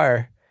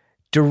far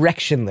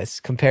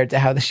directionless compared to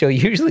how the show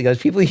usually goes.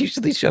 People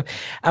usually show.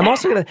 I'm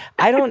also going to,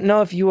 I don't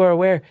know if you are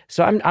aware.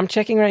 So I'm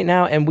checking right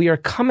now, and we are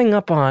coming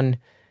up on,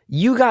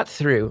 you got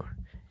through.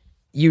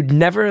 You'd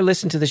never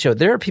listened to the show.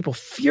 There are people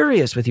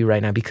furious with you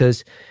right now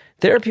because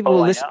there are people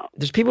who listen.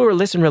 There's people who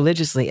listen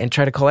religiously and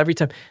try to call every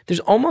time.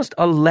 There's almost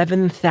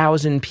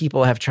 11,000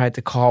 people have tried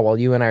to call while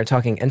you and I are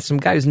talking, and some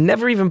guy who's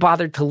never even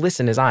bothered to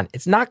listen is on.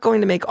 It's not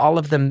going to make all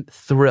of them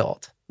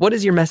thrilled. What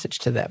is your message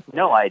to them?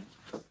 No,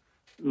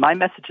 my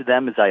message to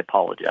them is I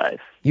apologize.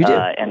 You do,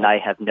 and I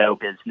have no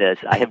business.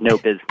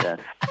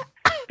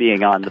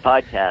 being on the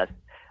podcast.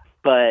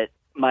 But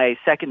my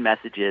second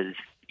message is,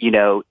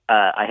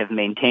 I have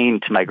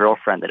maintained to my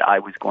girlfriend that I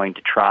was going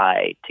to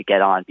try to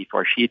get on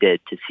before she did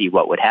to see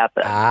what would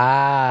happen.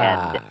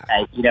 And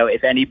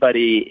if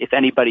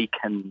anybody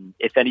can,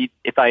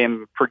 if I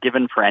am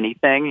forgiven for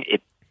anything,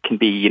 it can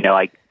be,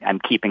 I'm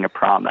keeping a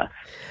promise.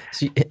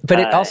 So, but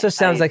it also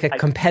sounds like a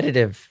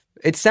competitive.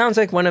 It sounds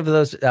like one of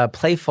those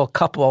playful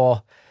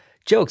couple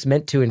jokes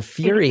meant to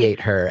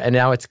infuriate her, and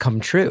now it's come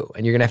true,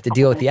 and you're gonna have to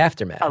deal with the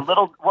aftermath. A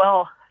little,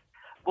 well,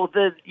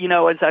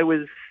 as I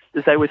was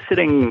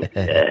sitting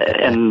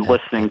and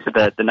listening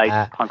to the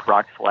nice punk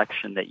rock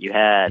selection that you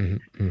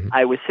had,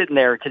 I was sitting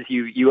there because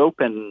you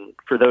open,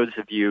 for those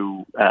of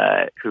you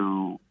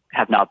who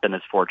have not been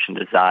as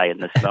fortunate as I in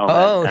this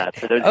moment.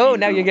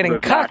 Now you're getting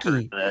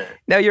cocky.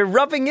 Now you're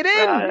rubbing it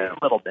in. A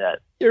little bit.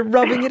 You're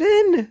rubbing it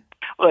in.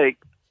 Like,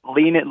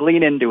 lean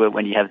into it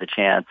when you have the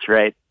chance,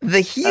 right?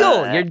 The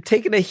heel. You're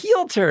taking a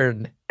heel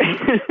turn.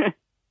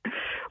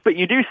 But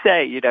you do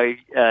say, in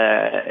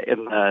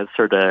the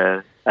sort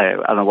of, I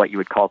don't know what you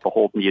would call it, the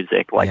hold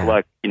music, like,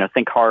 look,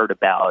 think hard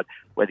about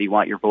whether you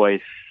want your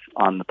voice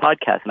on the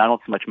podcast. And I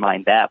don't so much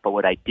mind that, but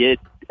what I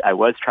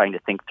was trying to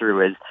think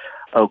through is,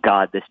 oh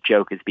God, this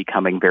joke is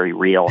becoming very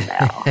real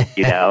now,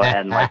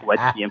 and like,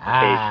 what's the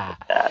implication of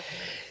that?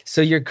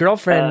 So your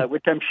girlfriend,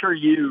 which I'm sure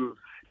you've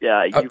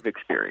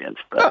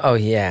experienced. But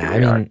I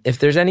mean, if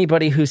there's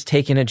anybody who's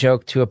taken a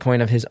joke to a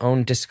point of his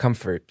own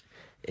discomfort,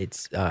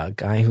 it's a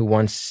guy who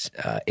once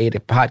ate a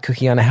pot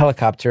cookie on a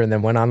helicopter and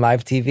then went on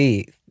live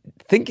TV,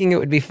 thinking it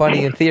would be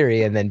funny in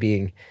theory, and then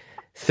being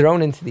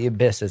thrown into the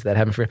abyss as that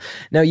happened for.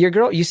 Now,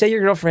 you say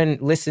your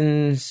girlfriend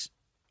listens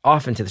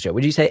often to the show.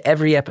 Would you say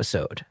every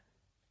episode?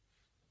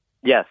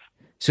 Yes.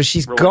 So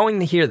she's going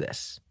to hear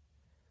this.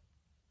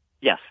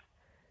 Yes.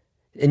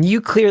 And you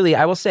clearly,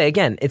 I will say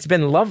again, it's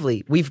been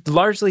lovely. We've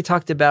largely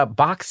talked about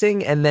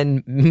boxing and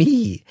then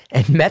me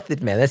and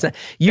Method Man. That's not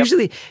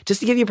usually, just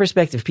to give you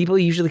perspective, people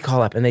usually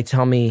call up and they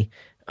tell me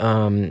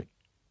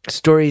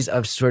stories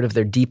of sort of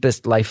their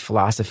deepest life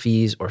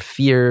philosophies or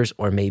fears,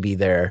 or maybe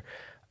their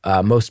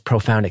most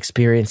profound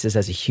experiences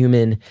as a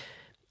human.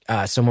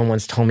 Someone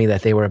once told me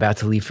that they were about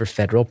to leave for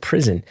federal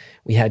prison.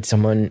 We had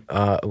someone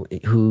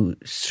who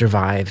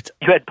survived.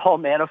 You had Paul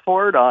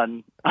Manafort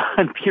on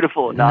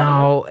Beautiful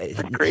Anonymous.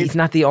 No, he's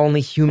not the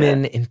only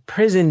human in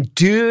prison,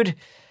 dude.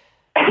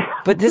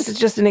 But this is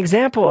just an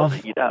example of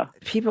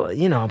people.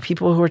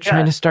 People who are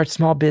trying to start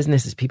small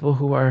businesses. People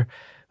who are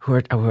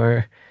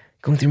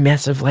going through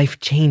massive life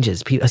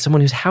changes.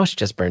 Someone whose house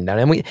just burned down,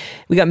 and we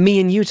got me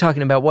and you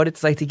talking about what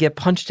it's like to get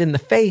punched in the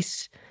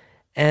face.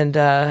 And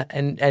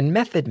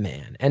Method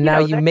Man, and now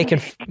you make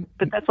it.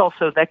 But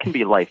that can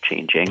be life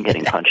changing.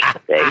 Getting punched in the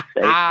face,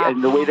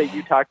 and the way that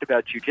you talked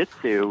about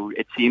jujitsu,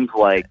 it seems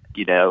like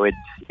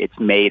it's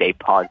made a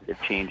positive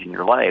change in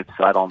your life.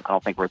 So I don't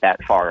think we're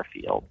that far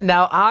afield.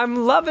 Now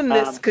I'm loving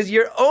this because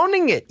you're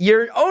owning it.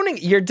 You're owning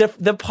it.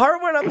 The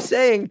part when I'm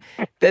saying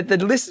that the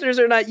listeners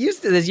are not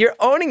used to this, you're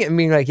owning it and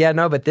being like, yeah,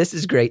 no, but this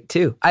is great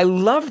too. I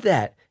love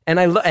that, and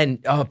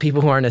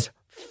people who aren't as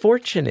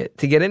fortunate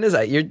to get into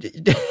that. You're.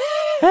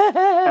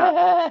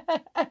 I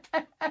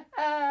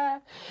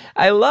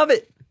love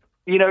it.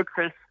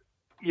 Chris,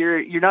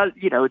 you're not.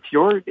 It's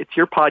your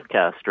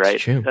podcast, right?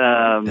 It's true.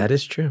 That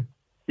is true.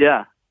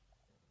 Yeah,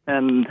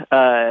 and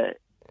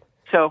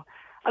so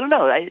I don't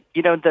know. I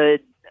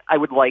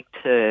would like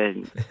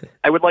to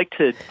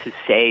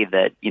say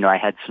that I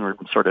had some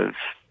sort of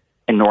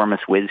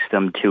enormous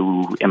wisdom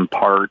to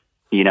impart,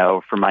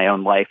 for my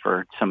own life,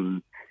 or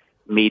some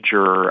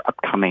major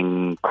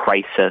upcoming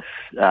crisis,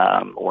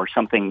 or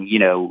something,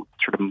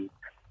 sort of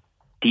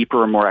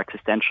deeper and more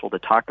existential to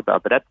talk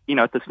about. But at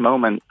this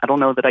moment, I don't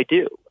know that I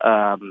do.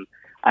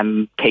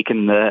 I'm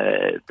taking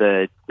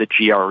the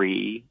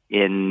GRE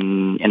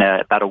in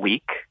about a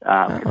week,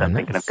 because I'm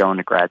thinking of going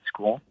to grad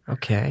school.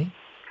 Okay.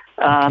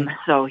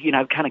 So,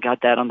 I've kind of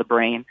got that on the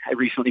brain. I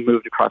recently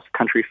moved across the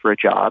country for a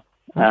job.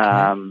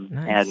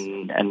 Nice.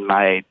 And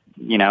my,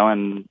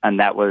 and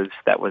that was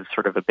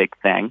sort of a big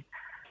thing.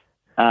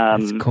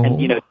 That's cool.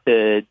 And,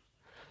 to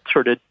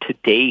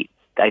date,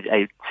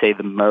 I'd say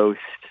the most,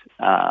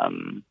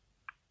 the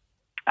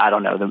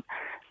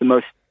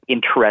most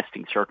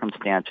interesting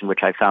circumstance in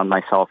which I found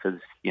myself is,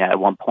 at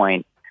one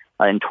point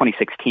in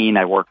 2016,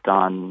 I worked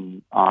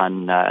on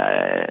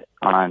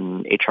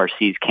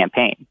HRC's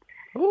campaign.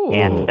 Ooh.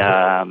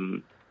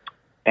 And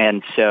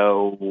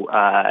so,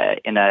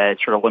 in a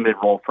sort of limited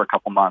role for a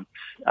couple months,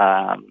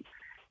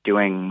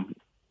 doing,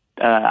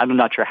 I'm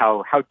not sure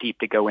how deep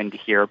to go into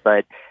here,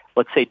 but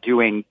let's say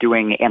doing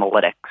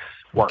analytics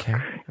work.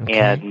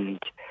 Okay.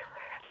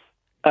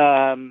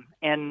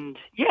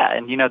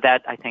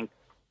 That I think,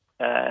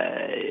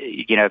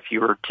 if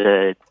you were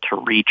to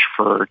reach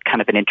for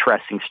kind of an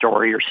interesting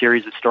story or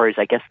series of stories,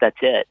 I guess that's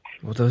it.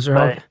 Well, those are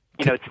all.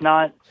 It's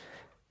not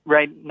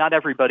right. Not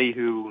everybody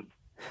who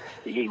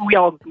we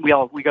go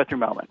through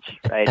moments,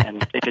 right?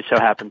 And it just so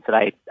happens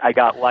that I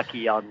got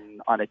lucky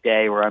on a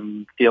day where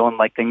I'm feeling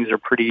like things are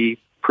pretty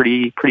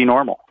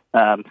normal.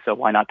 So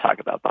why not talk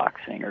about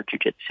boxing or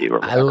jiu-jitsu or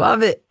whatever? I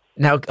love it.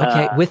 Now,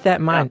 okay, with that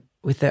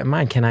in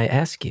mind, can I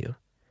ask you?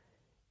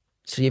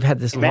 So you've had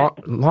this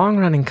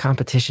long-running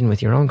competition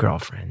with your own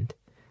girlfriend.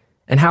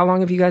 And how long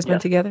have you guys been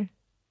together?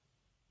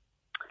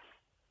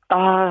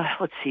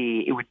 Let's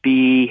see. It would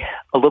be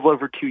a little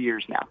over 2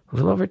 years now. A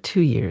little over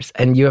 2 years.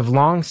 And you have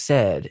long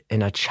said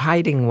in a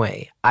chiding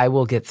way, I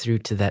will get through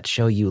to that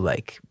show you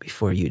like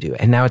before you do.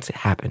 And now it's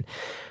happened.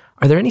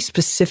 Are there any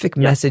specific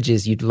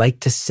messages you'd like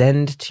to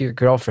send to your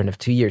girlfriend of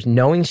 2 years,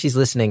 knowing she's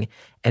listening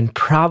and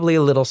probably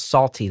a little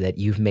salty that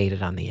you've made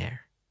it on the air?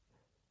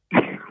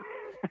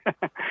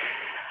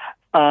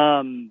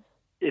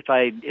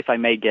 If I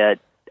may get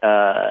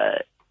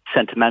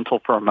sentimental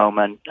for a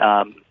moment,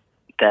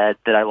 that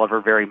I love her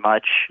very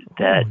much.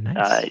 That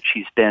nice.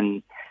 She's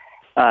been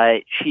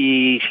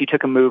she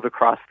took a move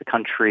across the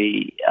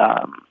country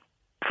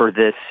for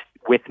this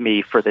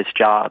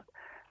job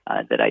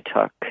that I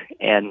took,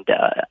 and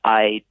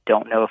I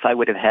don't know if I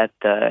would have had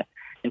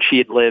and she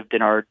had lived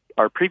in our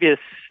previous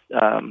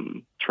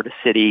sort of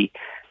city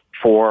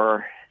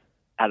for,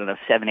 I don't know,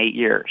 7-8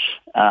 years.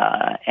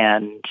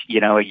 And,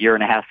 a year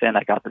and a half in,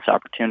 I got this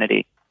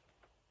opportunity.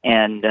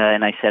 And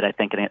I said, I'm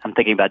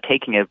thinking about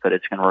taking it, but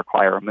it's going to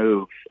require a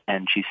move.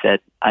 And she said,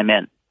 I'm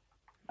in.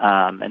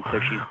 And so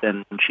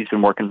she's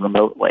been working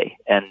remotely.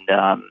 And,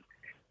 I'd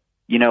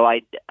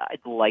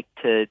like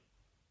to,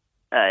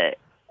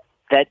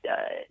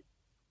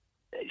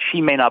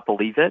 she may not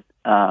believe it,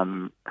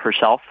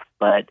 herself,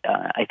 but,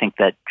 I think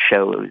that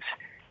shows,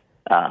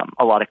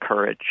 a lot of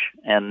courage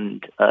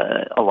and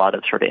a lot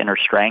of sort of inner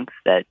strength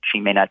that she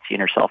may not see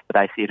in herself, but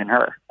I see it in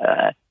her.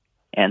 I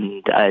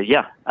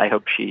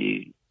hope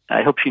she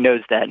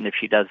knows that. And if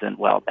she doesn't,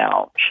 well,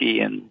 now she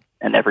and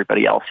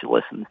everybody else who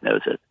listens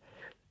knows it.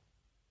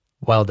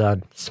 Well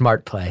done.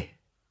 Smart play,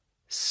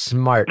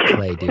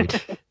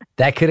 dude.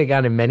 That could have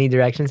gone in many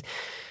directions.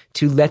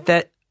 To let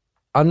that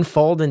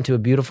unfold into a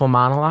beautiful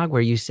monologue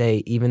where you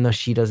say, even though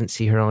she doesn't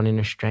see her own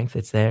inner strength,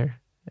 it's there.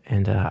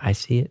 And I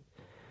see it.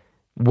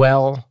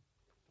 Well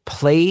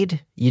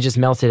played. You just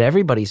melted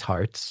everybody's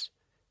hearts.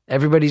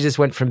 Everybody just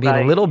went from being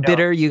a little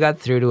bitter, you got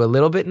through, to a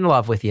little bit in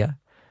love with you.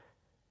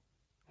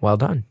 Well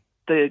done.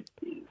 It's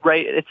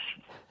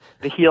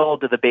the heel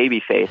to the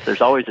baby face.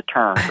 There's always a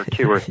turn for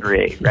 2 or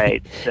 3,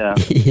 right? So,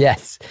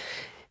 yes,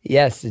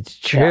 it's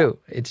true.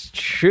 Yeah. It's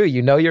true.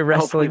 You know your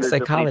wrestling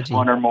psychology.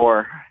 One or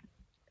more.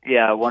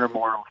 Yeah, one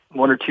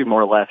or two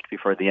more left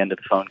before the end of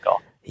the phone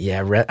call.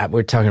 Yeah,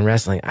 we're talking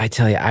wrestling. I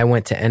tell you, I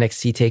went to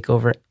NXT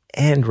TakeOver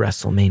and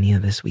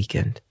WrestleMania this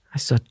weekend. I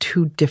saw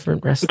 2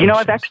 different wrestling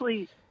shows.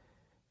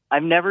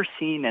 I've never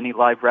seen any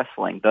live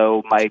wrestling,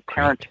 though my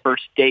parents'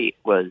 first date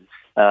was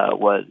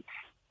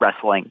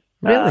wrestling.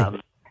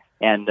 Really?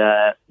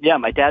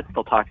 My dad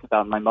still talks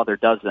about it, my mother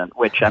doesn't,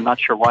 which I'm not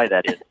sure why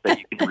that is, but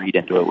you can read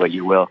into it what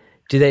you will.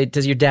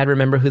 Does your dad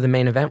remember who the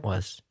main event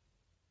was?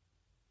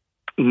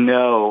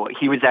 No,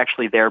 he was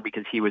actually there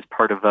because he was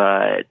part of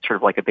a sort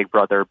of like a big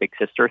brother, big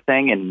sister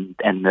thing, and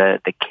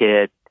the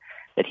kid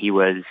that he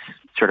was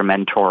sort of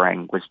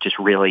mentoring was just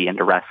really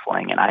into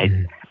wrestling.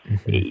 And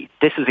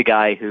this is a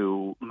guy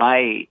who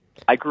I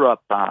grew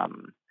up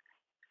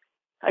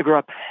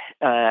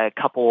a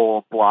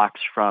couple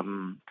blocks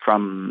from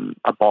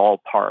a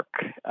ballpark,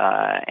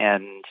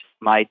 and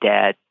my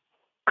dad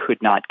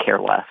could not care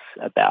less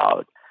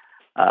about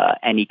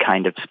any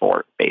kind of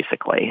sport,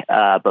 basically.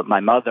 But my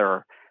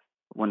mother,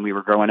 when we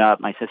were growing up,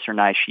 my sister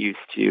and I, she used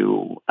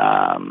to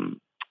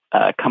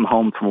come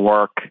home from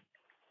work,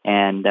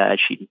 and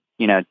she'd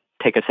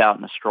take us out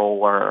in a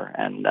stroller,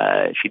 and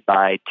she'd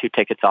buy 2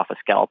 tickets off a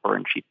scalper,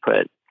 and she'd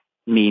put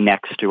me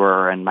next to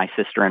her and my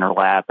sister in her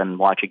lap and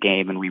watch a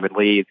game, and we would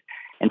leave.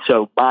 And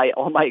so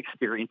all my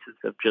experiences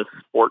of just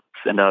sports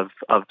and of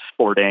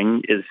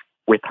sporting is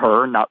with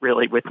her, not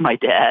really with my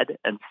dad.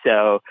 And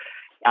so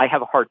I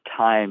have a hard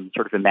time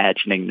sort of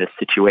imagining this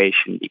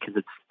situation because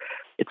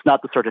it's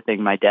not the sort of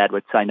thing my dad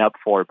would sign up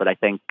for, but I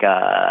think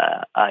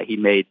he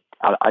made,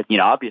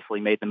 obviously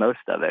made the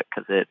most of it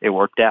because it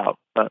worked out.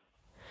 But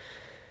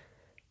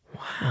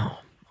wow.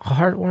 A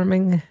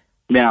heartwarming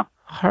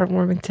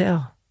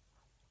tale.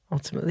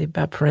 Ultimately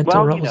about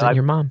parental roles and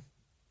your mom.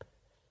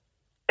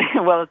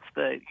 Well, it's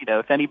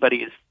if anybody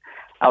is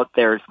out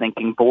there is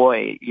thinking,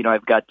 boy,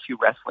 I've got 2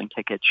 wrestling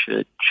tickets.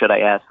 Should I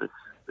ask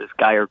this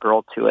guy or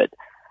girl to it?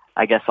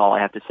 I guess all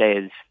I have to say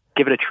is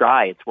give it a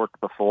try. It's worked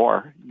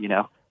before,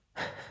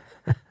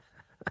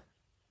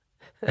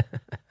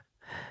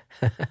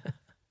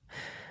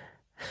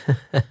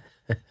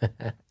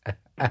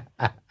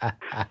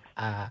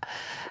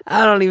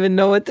 I don't even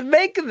know what to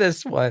make of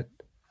this one.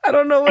 I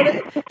don't know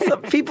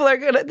some people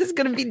this is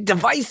going to be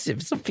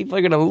divisive. Some people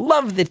are going to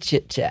love the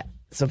chit chat.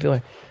 Some people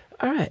are,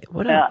 all right,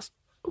 what else?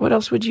 What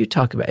else would you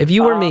talk about? If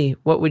you were me,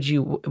 what would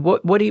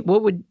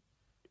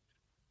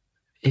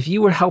if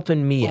you were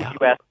helping me out?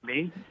 You asked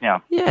me? Yeah.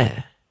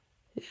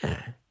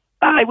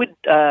 I would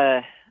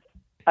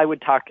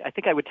talk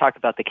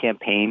about the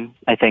campaign.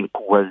 I think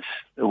because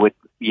I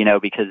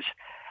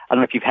don't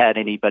know if you've had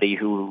anybody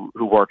who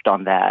worked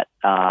on that.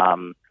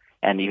 And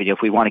even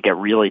if we want to get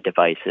really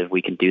divisive,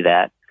 we can do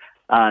that.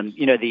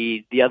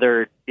 The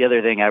other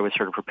thing I was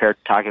sort of prepared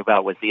to talk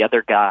about was the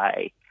other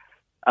guy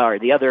or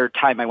the other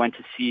time I went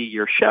to see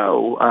your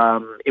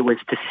show, it was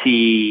to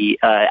see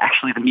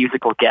actually the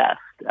musical guest.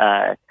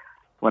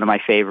 One of my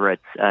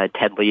favorites,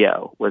 Ted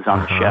Leo, was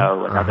on the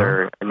show.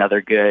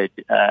 Another good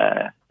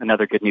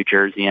New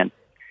Jerseyan.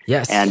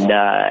 Yes. And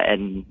that,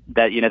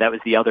 that was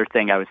the other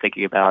thing I was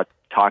thinking about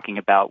talking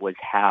about, was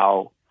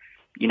how,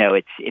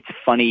 it's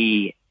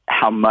funny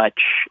how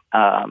much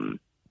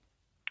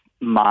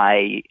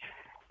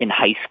in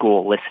high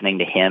school listening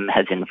to him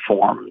has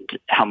informed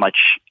how much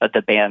of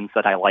the bands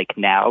that I like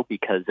now,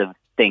 because of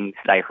things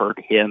that I heard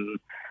him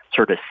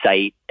sort of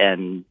cite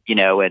and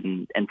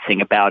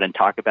sing about and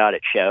talk about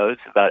at shows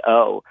about,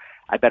 oh,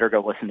 I better go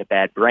listen to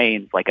Bad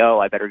Brains. Like,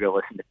 oh, I better go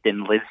listen to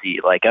Thin Lizzy.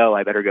 Like, oh,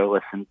 I better go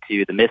listen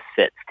to the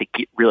Misfits to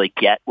really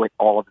get what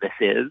all of this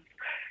is.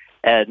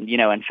 And,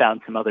 and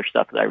found some other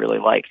stuff that I really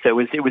liked. So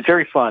it was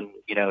very fun,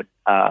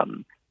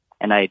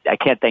 and I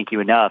can't thank you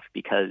enough,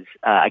 because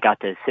I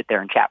got to sit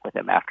there and chat with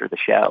him after the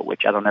show,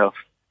 which I don't know if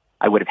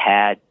I would have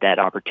had that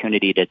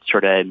opportunity to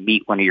sort of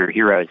meet one of your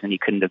heroes, and he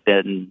couldn't have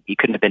been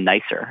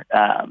nicer.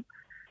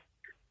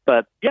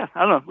 But yeah, I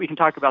don't know. We can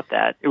talk about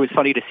that. It was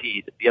funny to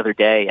see the other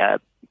day,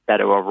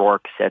 Beto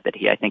O'Rourke said that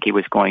I think he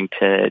was going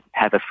to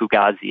have a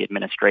Fugazi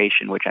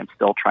administration, which I'm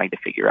still trying to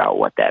figure out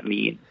what that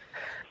means.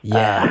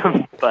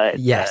 Yeah. But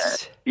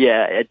yes.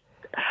 I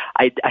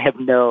have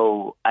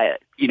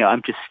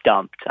I'm just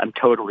stumped. I'm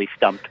totally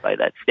stumped by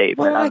that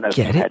statement. Well, I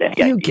get it.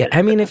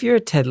 I mean, if you're a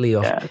Ted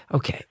Leo,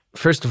 okay.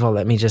 First of all,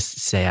 let me just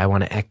say, I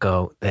want to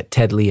echo that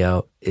Ted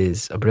Leo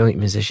is a brilliant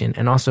musician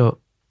and also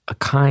a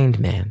kind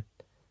man,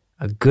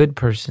 a good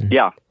person.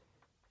 Yeah.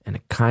 And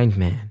a kind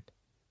man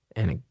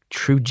and a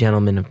true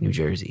gentleman of New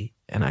Jersey.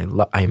 And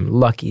I'm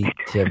lucky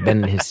to have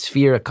been in his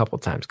sphere a couple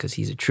times, because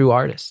he's a true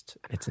artist.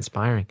 It's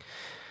inspiring.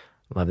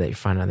 Love that you're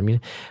finding other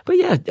music. But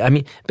yeah, I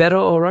mean, Beto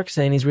O'Rourke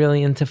saying he's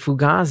really into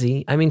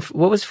Fugazi. I mean,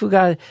 what was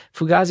Fugazi?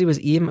 Fugazi was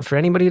for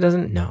anybody who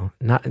doesn't know,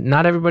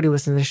 not everybody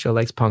listening to this show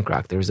likes punk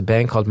rock. There was a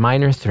band called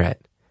Minor Threat,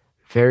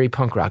 very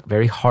punk rock,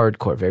 very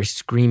hardcore, very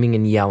screaming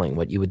and yelling,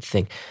 what you would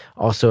think.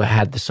 Also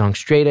had the song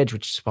Straight Edge,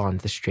 which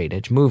spawned the Straight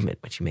Edge movement,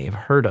 which you may have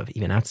heard of,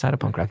 even outside of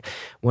punk rock.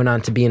 Went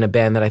on to be in a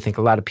band that I think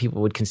a lot of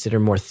people would consider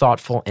more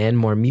thoughtful and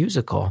more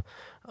musical,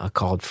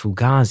 called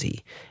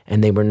Fugazi.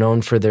 And they were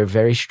known for their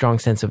very strong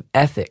sense of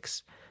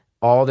ethics.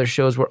 All their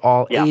shows were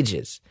all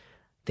ages.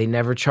 They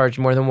never charged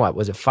more than what?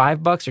 Was it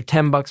 $5 or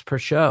 $10 per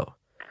show?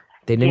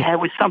 They didn't. Yeah, it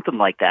was something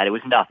like that. It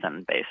was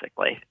nothing,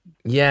 basically.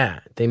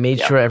 Yeah, they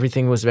made sure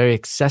everything was very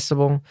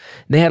accessible.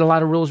 They had a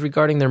lot of rules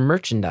regarding their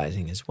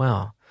merchandising as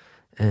well.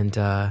 And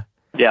Ian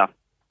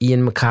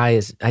MacKaye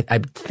is, I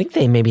think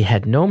they maybe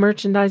had no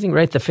merchandising,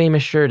 right? The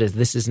famous shirt is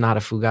 "This is not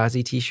a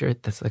Fugazi"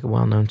 t-shirt. That's like a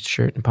well-known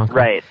shirt in punk rock.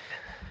 Right.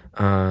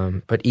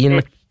 But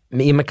Ian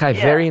MacKaye,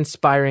 very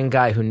inspiring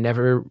guy who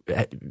never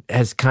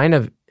has kind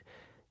of,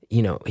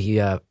 he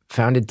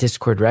founded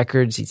Discord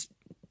Records. He's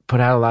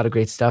put out a lot of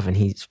great stuff, and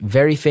he's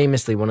very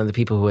famously one of the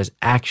people who has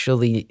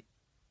actually,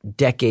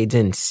 decades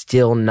in,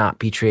 still not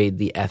betrayed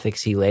the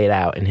ethics he laid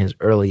out in his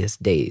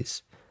earliest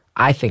days.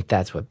 I think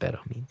that's what Beto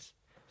means.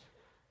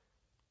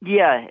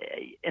 Yeah,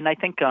 and I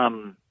think, there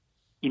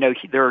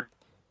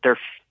are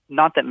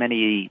not that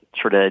many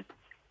sort of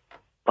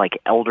like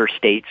elder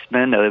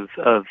statesmen of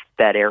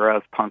that era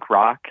of punk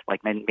rock,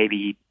 like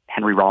maybe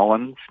Henry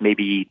Rollins,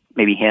 maybe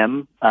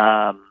him,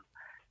 and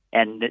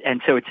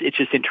so it's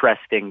just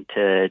interesting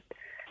to,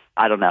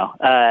 I don't know,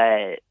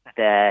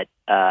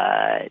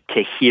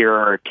 to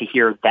hear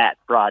that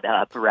brought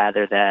up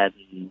rather than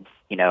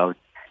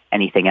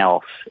anything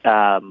else.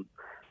 I'm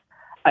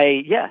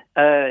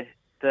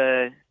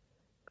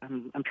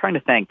trying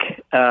to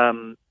think.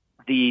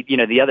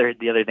 The other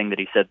thing that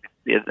he said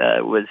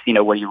was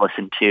what you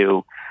listened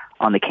to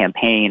on the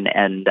campaign,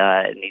 and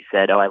he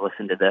said, "Oh, I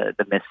listened to the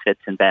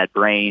Misfits and Bad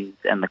Brains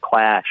and the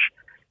Clash,"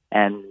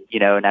 and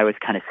I was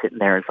kind of sitting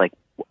there, it's like,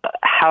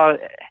 how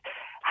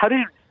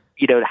do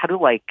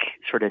like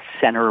sort of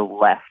center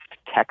left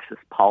Texas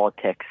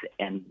politics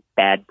and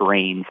Bad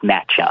Brains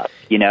match up?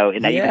 And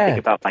I even think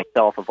about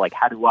myself of like,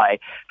 how do I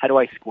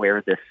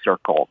square this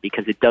circle,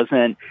 because it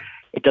doesn't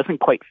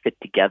quite fit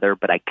together,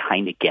 but I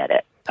kind of get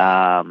it.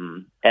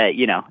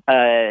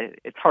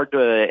 It's hard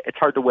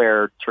to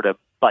wear sort of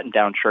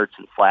button-down shirts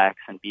and slacks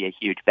and be a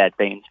huge Bad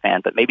Brains fan,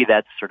 but maybe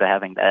that's sort of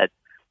having that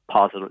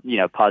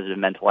positive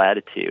mental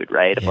attitude,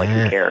 right? Of like,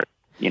 who cares?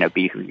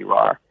 Be who you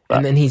are. But.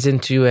 And then he's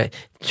into it.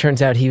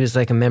 Turns out he was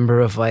like a member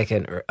of like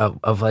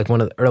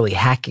one of the early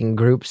hacking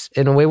groups.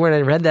 In a way, when I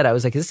read that, I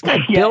was like, "This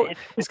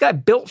guy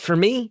built for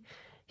me."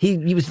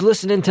 He was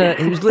listening to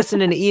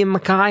Ian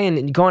MacKaye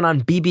and going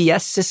on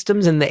BBS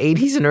systems in the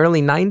 80s and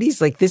early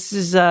 90s. Like, this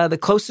is the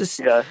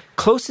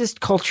closest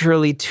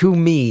culturally to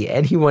me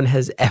any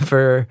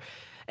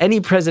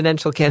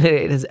presidential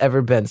candidate has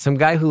ever been. Some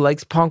guy who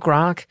likes punk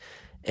rock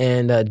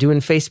and doing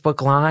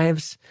Facebook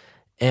Lives,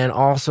 and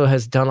also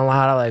has done a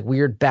lot of like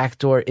weird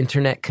backdoor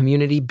internet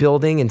community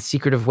building in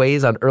secretive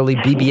ways on early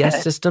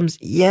BBS systems.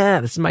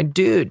 Yeah, this is my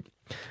dude.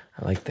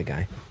 I like the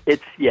guy.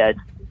 It's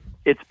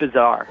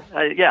bizarre.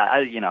 I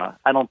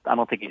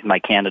don't think he's my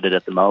candidate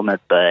at the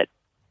moment, but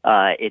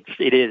I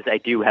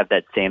do have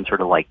that same sort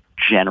of like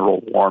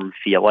general warm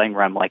feeling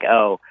where I'm like,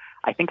 oh,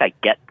 I think I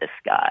get this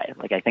guy.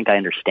 Like, I think I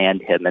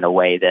understand him in a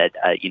way that,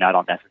 I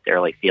don't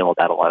necessarily feel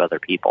about a lot of other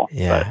people.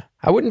 Yeah. But,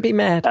 I wouldn't be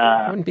mad.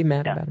 I wouldn't be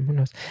mad about him. Who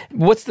knows?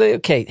 What's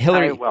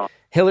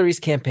Hillary's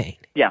campaign.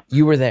 Yeah.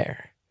 You were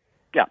there.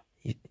 Yeah.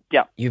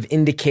 Yeah. You've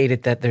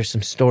indicated that there's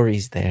some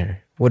stories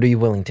there. What are you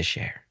willing to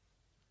share?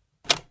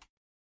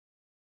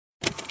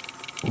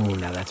 Ooh,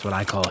 now that's what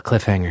I call a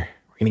cliffhanger.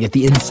 We're going to get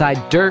the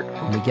inside dirt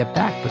when we get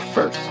back. But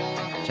first,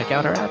 check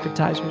out our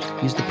advertisers.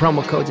 Use the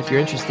promo codes if you're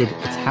interested.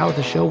 It's how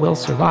the show will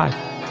survive.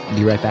 We'll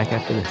be right back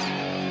after this.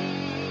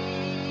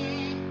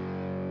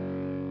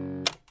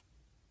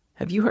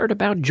 Have you heard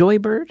about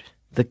Joybird,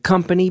 the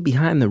company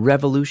behind the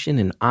revolution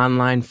in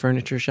online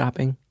furniture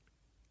shopping?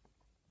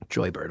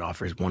 Joybird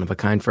offers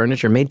one-of-a-kind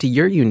furniture made to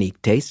your unique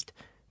taste.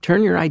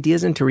 Turn your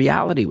ideas into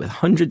reality with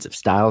hundreds of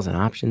styles and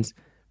options,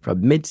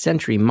 from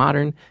mid-century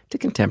modern to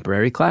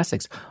contemporary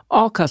classics,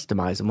 all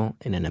customizable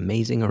in an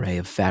amazing array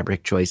of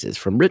fabric choices,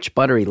 from rich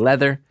buttery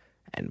leather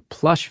and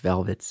plush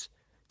velvets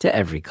to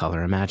every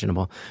color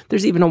imaginable.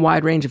 There's even a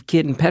wide range of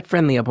kid and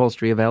pet-friendly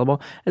upholstery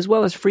available, as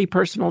well as free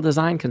personal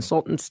design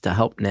consultants to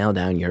help nail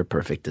down your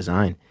perfect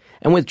design.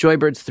 And with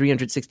Joybird's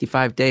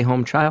 365-day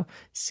home trial,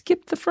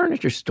 skip the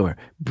furniture store,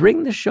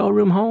 bring the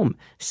showroom home,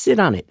 sit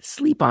on it,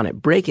 sleep on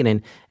it, break it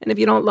in, and if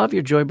you don't love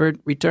your Joybird,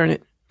 return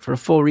it for a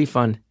full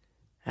refund.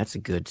 That's a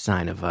good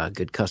sign of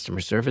good customer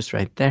service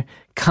right there.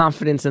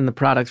 Confidence in the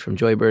products from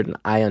Joybird, and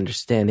I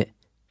understand it.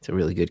 It's a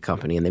really good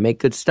company, and they make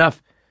good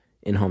stuff.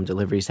 In-home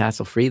delivery is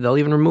hassle-free. They'll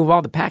even remove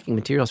all the packing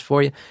materials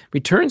for you.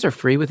 Returns are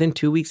free within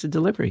 2 weeks of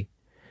delivery.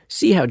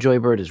 See how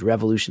Joybird is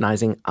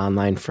revolutionizing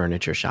online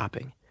furniture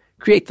shopping.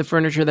 Create the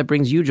furniture that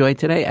brings you joy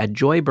today at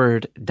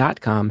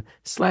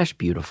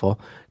joybird.com/beautiful.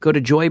 Go to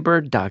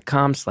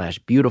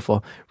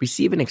joybird.com/beautiful.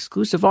 Receive an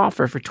exclusive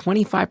offer for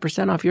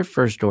 25% off your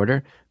first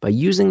order by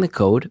using the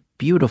code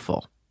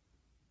BEAUTIFUL.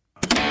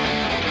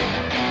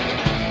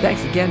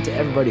 Thanks again to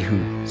everybody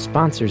who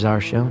sponsors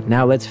our show.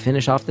 Now let's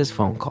finish off this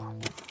phone call.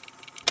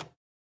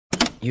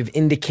 You've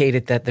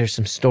indicated that there's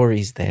some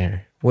stories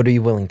there. What are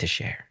you willing to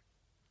share?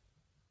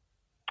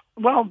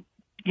 Well,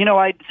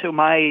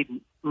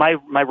 my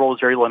role is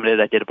very limited.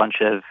 I did a bunch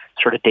of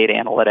sort of data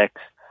analytics.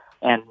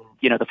 And,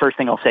 the first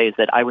thing I'll say is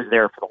that I was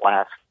there for the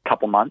last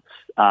couple months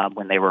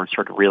when they were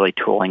sort of really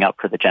tooling up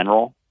for the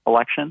general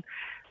election.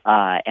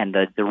 And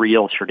the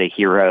real sort of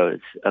heroes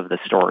of the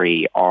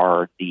story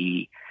are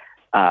the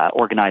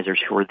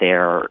organizers who were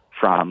there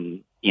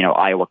from,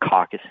 Iowa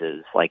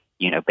caucuses, like,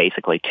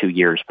 basically 2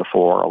 years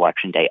before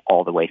Election Day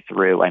all the way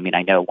through. I mean,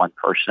 I know one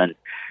person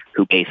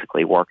who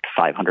basically worked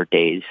 500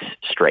 days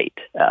straight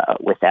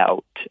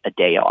without a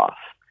day off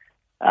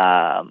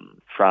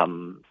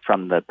from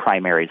the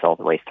primaries all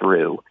the way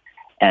through.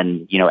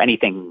 And,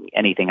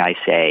 anything I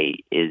say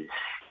is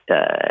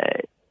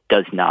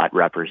does not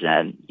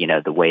represent,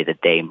 the way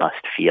that they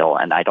must feel.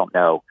 And I don't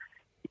know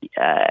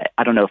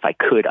if I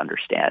could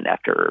understand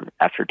after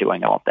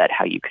doing all of that,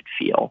 how you could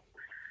feel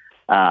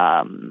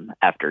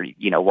after,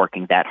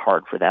 working that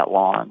hard for that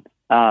long.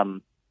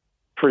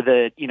 For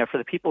the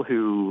people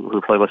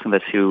who probably listen to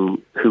this,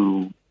 who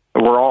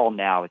we're all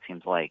now, it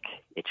seems like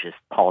it's just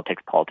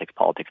politics, but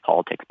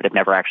have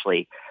never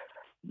actually,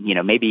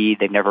 maybe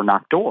they've never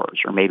knocked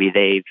doors, or maybe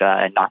they've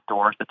knocked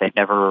doors, but they've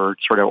never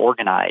sort of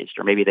organized,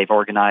 or maybe they've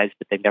organized,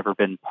 but they've never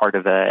been part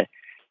of a,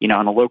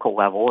 on a local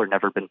level, or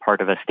never been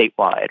part of a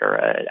statewide or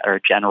a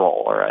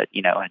general or a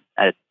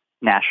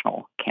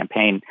national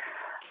campaign.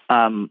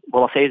 What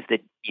I'll say is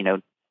that,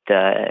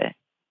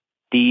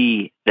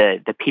 the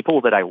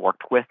people that I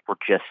worked with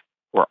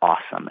were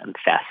awesome and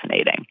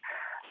fascinating.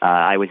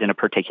 I was in a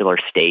particular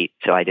state,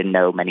 so I didn't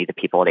know many of the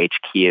people at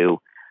HQ,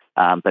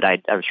 but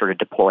I was sort of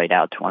deployed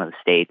out to one of the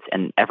states,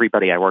 and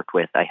everybody I worked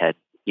with, I had,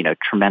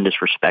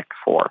 tremendous respect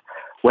for.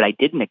 What I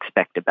didn't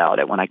expect about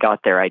it, when I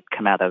got there, I'd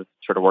come out of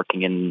sort of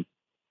working in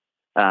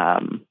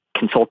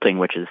consulting,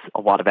 which is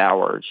a lot of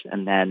hours,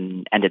 and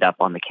then ended up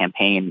on the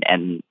campaign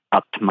and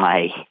upped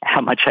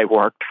how much I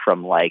worked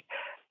from 10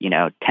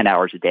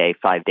 hours a day,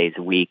 5 days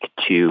a week,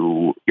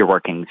 to you're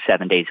working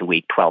 7 days a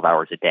week, 12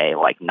 hours a day,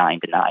 like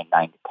 9 to 9,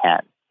 9 to 10.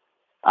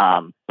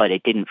 But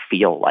it didn't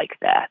feel like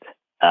that.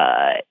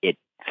 It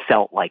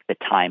felt like the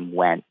time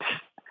went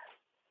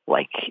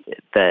I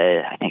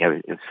think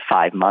it was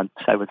 5 months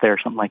I was there,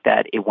 something like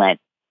that. It went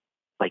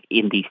like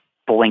in the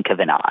blink of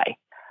an eye.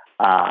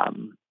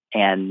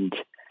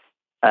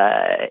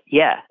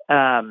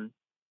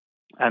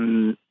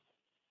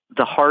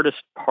 The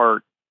hardest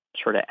part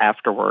sort of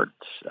afterwards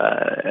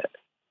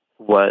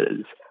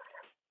was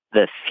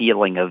the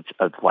feeling of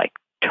like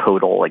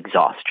total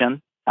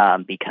exhaustion,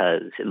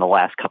 because in the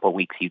last couple of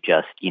weeks, you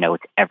just,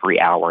 it's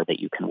every hour that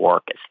you can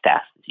work as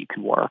fast as you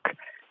can work.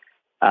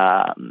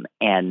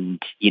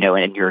 And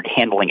you're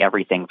handling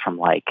everything from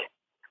like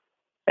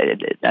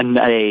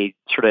a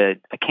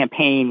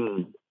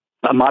campaign.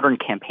 A modern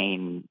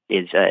campaign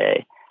is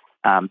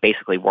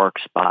basically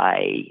works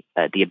by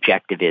the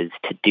objective is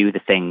to do the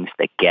things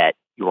that get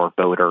your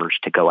voters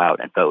to go out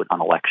and vote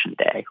on election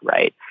day,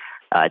 right?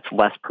 It's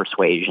less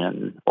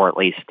persuasion, or at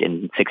least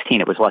in 16,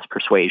 it was less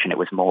persuasion. It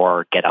was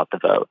more get out the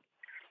vote.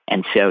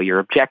 And so your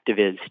objective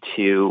is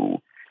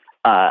to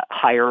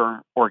hire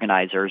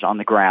organizers on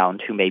the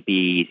ground who may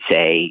be,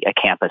 say, a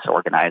campus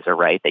organizer,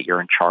 right? That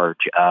you're in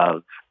charge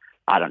of,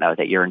 I don't know,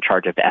 that you're in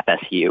charge of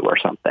FSU or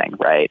something,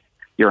 right?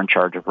 You're in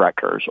charge of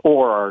Rutgers,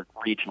 or are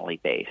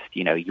regionally based.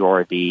 You know,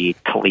 you're the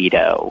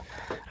Toledo.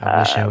 I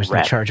wish I was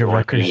in charge of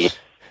Rutgers.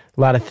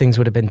 A lot of things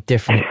would have been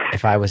different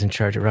if I was in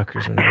charge of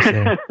Rutgers when I was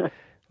there.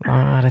 A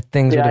lot of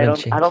things would have been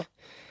changed.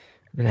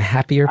 Been a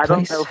happier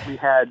place. I don't know if we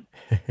had.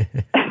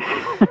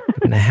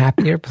 In a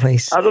happier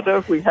place. I don't know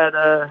if we had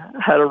a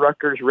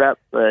Rutgers rep,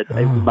 but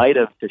we might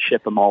have to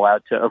ship them all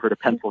out over to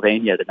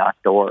Pennsylvania to knock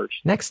doors.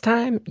 Next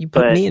time you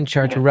put me in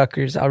charge of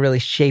Rutgers, I'll really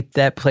shape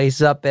that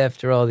place up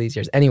after all these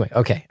years. Anyway,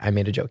 okay, I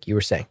made a joke. You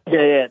were saying.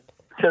 Yeah.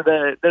 So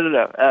I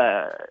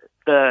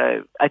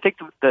think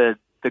the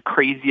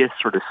craziest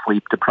sort of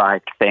sleep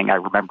deprived thing I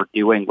remember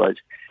doing was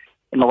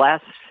in the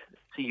last.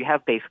 So you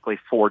have basically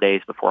 4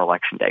 days before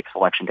Election Day, because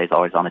Election Day is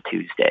always on a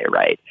Tuesday,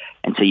 right?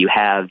 And so you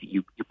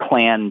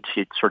plan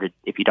to sort of,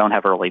 if you don't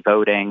have early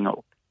voting,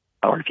 or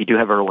if you do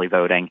have early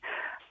voting,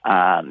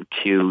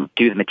 to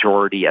do the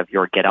majority of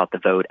your get out the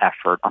vote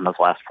effort on those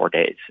last 4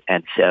 days.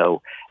 And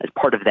so as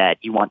part of that,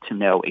 you want to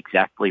know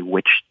exactly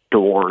which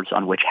doors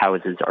on which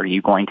houses are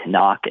you going to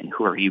knock and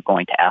who are you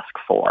going to ask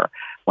for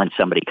when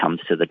somebody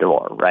comes to the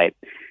door, right?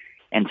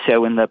 And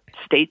so in the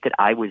state that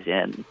I was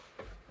in,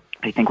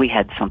 I think we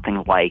had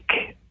something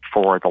like,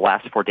 for the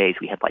last 4 days,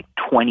 we had like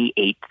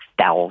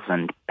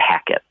 28,000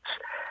 packets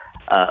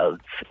of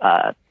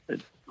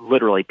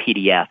literally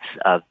PDFs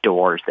of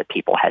doors that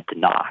people had to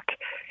knock.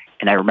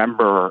 And I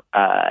remember,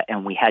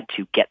 and we had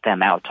to get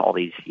them out to all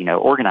these,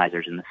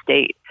 organizers in the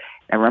state.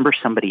 And I remember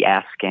somebody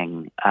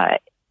asking,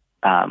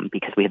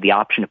 because we had the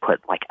option to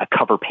put like a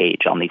cover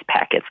page on these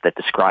packets that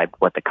described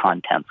what the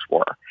contents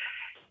were.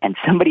 And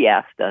somebody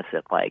asked us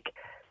at like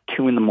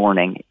 2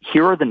 a.m,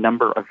 here are the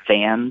number of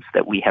vans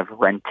that we have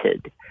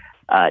rented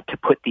to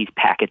put these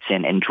packets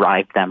in and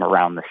drive them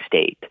around the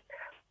state.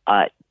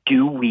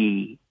 Do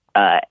we,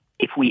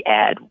 if we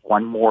add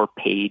one more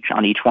page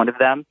on each one of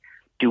them,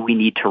 do we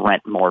need to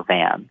rent more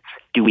vans?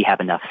 Do we have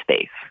enough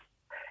space?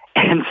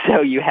 And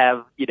so you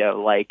have,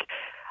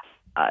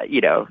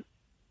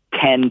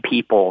 10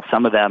 people,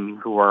 some of them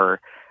who are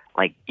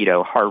like,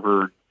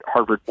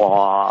 Harvard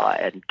Law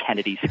and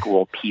Kennedy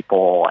School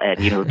people, and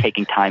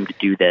taking time to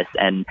do this,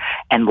 and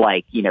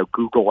like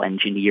Google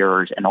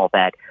engineers and all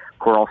that,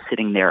 who are all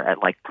sitting there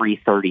at like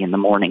 3:30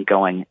 a.m.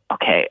 going,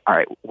 okay, all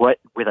right, what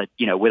with a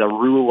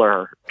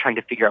ruler trying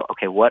to figure out,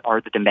 okay, what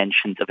are the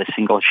dimensions of a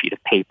single sheet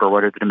of paper?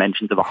 What are the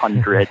dimensions of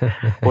 100?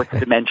 What's the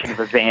dimension of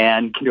a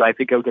van? Do I have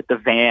to go get the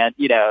van?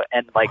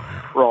 And like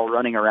we're all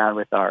running around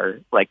with our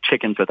like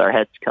chickens with our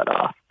heads cut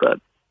off, but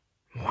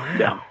wow.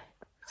 Yeah.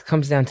 It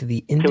comes down to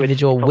the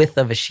individual width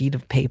of a sheet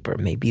of paper.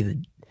 That may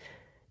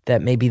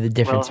be the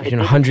difference between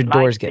 100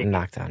 doors getting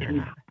knocked on or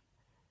not.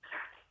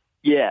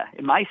 Yeah,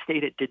 in my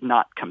state, it did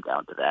not come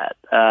down to that.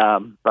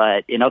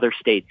 But in other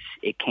states,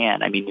 it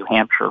can. I mean, New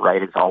Hampshire,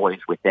 right, is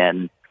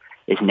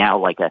now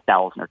like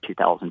 1,000 or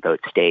 2,000 vote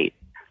state.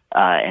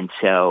 And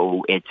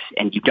so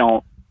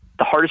the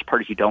hardest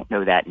part is you don't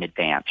know that in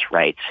advance,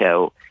 right?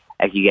 So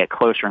as you get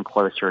closer and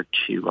closer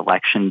to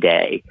Election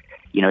Day,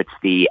 it's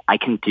I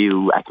can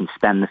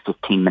spend the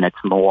 15 minutes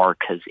more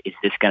because is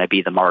this going to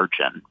be the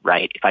margin,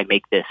 right? If I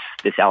make this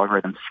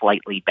algorithm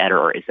slightly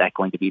better, is that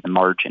going to be the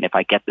margin? If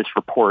I get this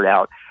report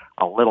out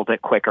a little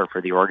bit quicker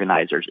for the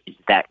organizers, is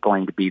that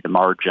going to be the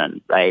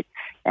margin, right?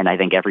 And I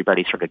think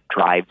everybody sort of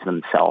drives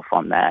themselves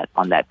on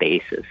that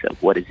basis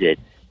of what is it?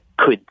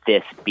 Could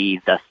this be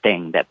the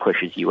thing that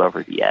pushes you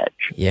over the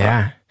edge?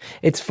 Yeah.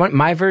 It's fun.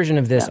 My version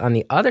of this on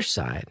the other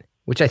side,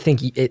 which I think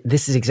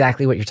this is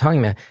exactly what you're talking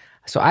about.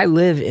 So I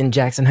live in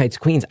Jackson Heights,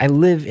 Queens. I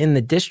live in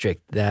the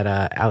district that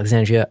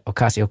Alexandria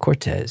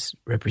Ocasio-Cortez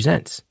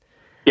represents.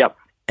 Yep.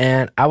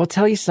 And I will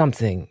tell you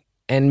something.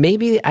 And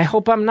maybe I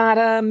hope I'm not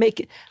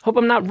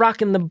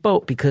rocking the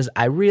boat, because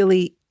I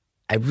really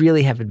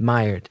have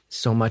admired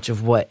so much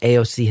of what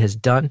AOC has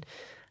done.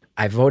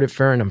 I voted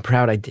for her, and I'm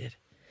proud I did.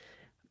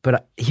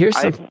 But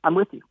I'm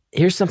with you.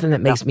 Here's something that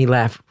makes me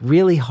laugh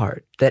really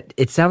hard. That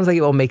it sounds like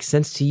it will make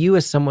sense to you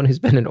as someone who's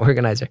been an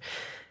organizer.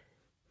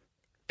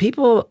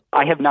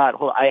 I have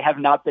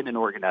not been an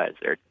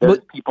organizer. Those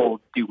people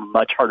do a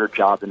much harder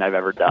job than I've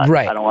ever done.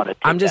 Right. I don't want to.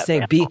 I'm just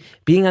saying,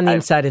 being on the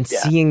inside and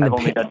seeing I've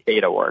only done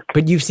data work.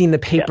 But you've seen the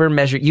paper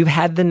measure. You've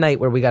had the night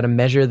where we got to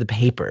measure the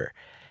paper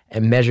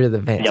and measure the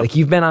vans. Yep. Like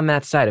you've been on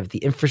that side of the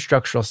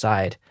infrastructural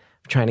side,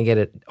 trying to get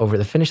it over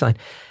the finish line.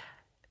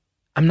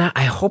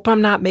 I hope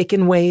I'm not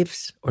making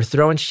waves or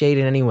throwing shade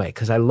in any way,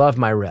 because I love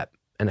my rep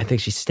and I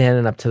think she's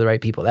standing up to the right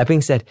people. That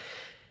being said,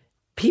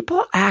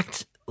 people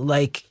act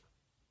like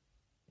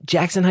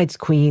Jackson Heights,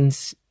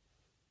 Queens,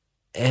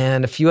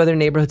 and a few other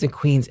neighborhoods in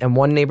Queens and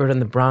one neighborhood in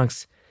the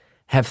Bronx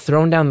have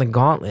thrown down the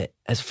gauntlet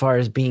as far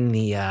as being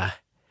the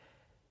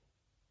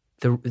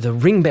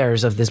ring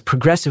bearers of this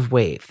progressive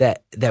wave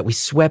that we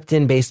swept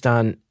in based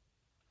on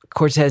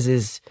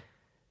Cortez's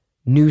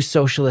new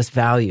socialist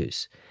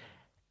values.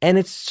 And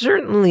it's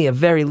certainly a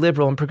very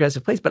liberal and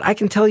progressive place, but I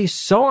can tell you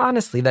so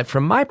honestly that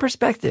from my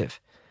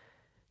perspective,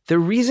 the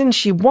reason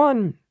she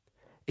won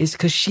is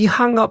because she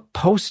hung up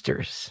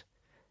posters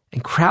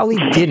and Crowley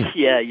didn't.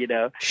 Yeah, you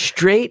know.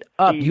 Straight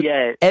up.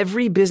 Yeah.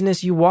 Every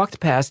business you walked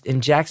past in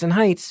Jackson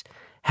Heights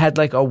had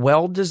like a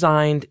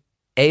well-designed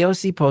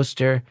AOC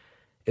poster.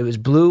 It was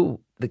blue.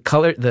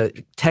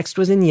 The text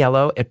was in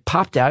yellow. It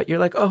popped out. You're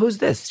like, oh, who's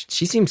this?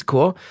 She seems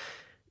cool.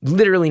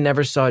 Literally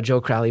never saw a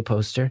Joe Crowley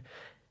poster.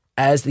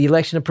 As the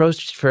election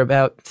approached for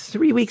about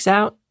 3 weeks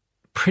out,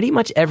 pretty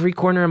much every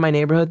corner of my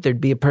neighborhood,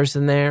 there'd be a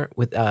person there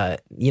with,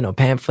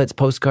 pamphlets,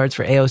 postcards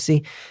for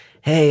AOC.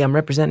 Hey, I'm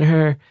representing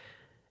her.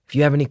 If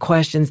you have any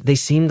questions, they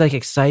seemed like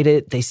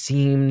excited. They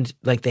seemed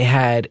like they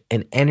had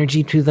an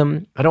energy to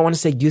them. I don't want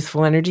to say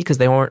youthful energy because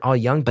they weren't all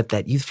young, but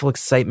that youthful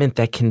excitement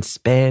that can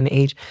span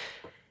age.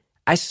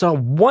 I saw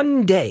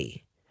one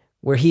day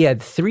where he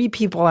had 3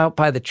 people out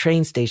by the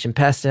train station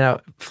passing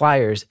out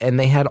flyers, and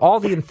they had all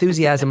the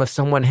enthusiasm of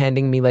someone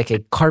handing me like a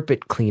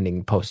carpet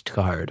cleaning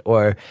postcard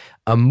or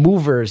a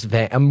mover's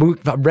van,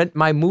 rent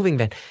my moving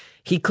van.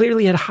 He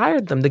clearly had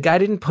hired them. The guy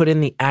didn't put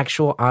in the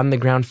actual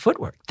on-the-ground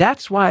footwork.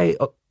 That's why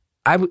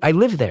I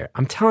live there.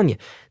 I'm telling you.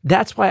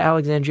 That's why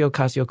Alexandria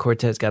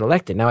Ocasio-Cortez got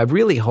elected. Now, I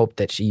really hope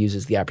that she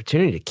uses the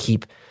opportunity to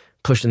keep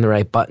pushing the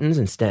right buttons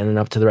and standing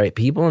up to the right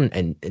people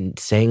and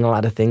saying a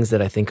lot of things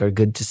that I think are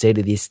good to say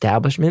to the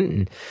establishment.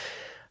 And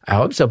I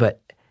hope so.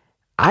 But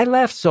I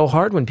laughed so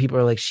hard when people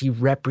are like, she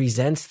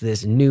represents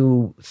this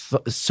new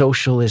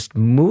socialist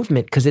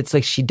movement, because it's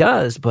like she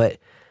does, but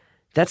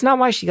that's not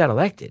why she got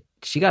elected.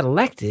 She got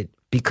elected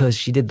because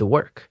she did the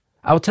work.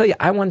 I will tell you,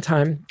 I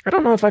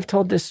don't know if I've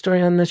told this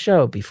story on the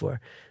show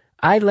before.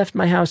 I left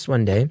my house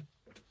one day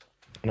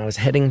and I was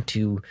heading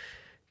to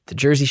the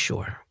Jersey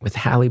Shore with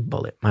Hallie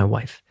Bullitt, my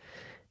wife.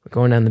 We're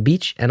going down the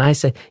beach, and I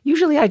said,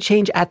 usually I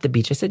change at the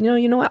beach. I said,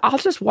 you know what? I'll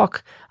just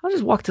walk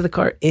to the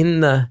car in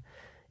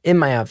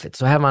my outfit.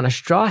 So I have on a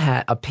straw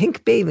hat, a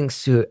pink bathing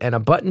suit, and a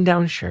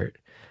button-down shirt.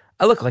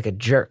 I look like a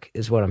jerk,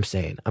 is what I'm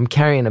saying. I'm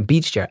carrying a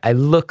beach chair. I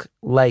look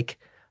like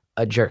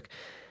a jerk.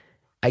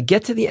 I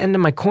get to the end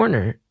of my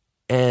corner,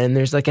 and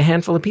there's like a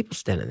handful of people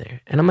standing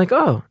there. And I'm like,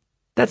 oh,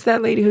 that's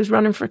that lady who's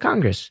running for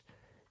Congress.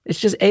 It's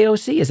just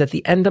AOC is at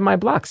the end of my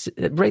block.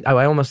 Right.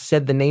 I almost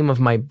said the name of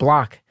my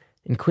block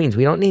in Queens.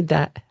 We don't need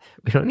that.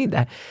 We don't need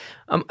that.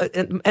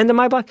 End of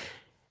my block.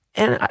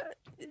 And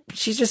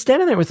she's just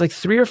standing there with like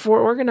 3 or 4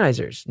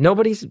 organizers.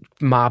 Nobody's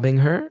mobbing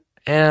her.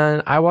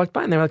 And I walked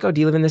by and they're like, oh,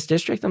 do you live in this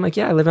district? I'm like,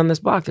 yeah, I live on this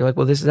block. They're like,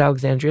 well, this is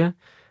Alexandria.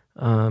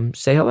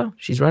 Say hello.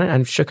 She's running.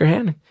 I shook her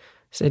hand. I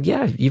said,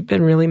 yeah, you've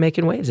been really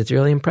making waves. It's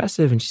really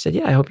impressive. And she said,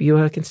 yeah, I hope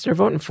you consider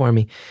voting for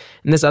me.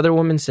 And this other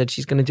woman said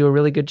she's going to do a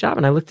really good job.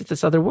 And I looked at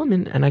this other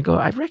woman and I go,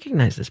 I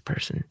recognize this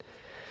person.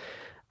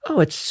 Oh,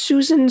 it's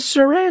Susan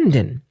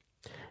Sarandon.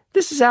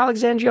 This is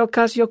Alexandria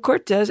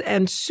Ocasio-Cortez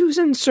and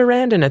Susan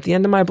Sarandon at the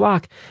end of my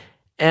block.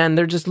 And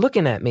they're just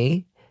looking at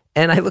me.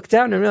 And I look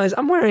down and realize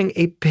I'm wearing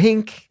a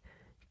pink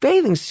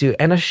bathing suit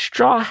and a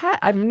straw hat.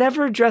 I've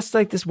never dressed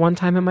like this one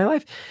time in my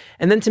life.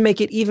 And then to make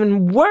it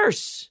even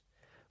worse,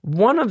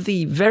 one of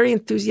the very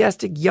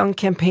enthusiastic young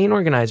campaign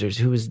organizers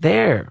who was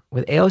there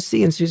with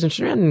AOC and Susan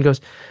Sarandon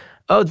goes,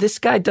 oh, this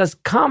guy does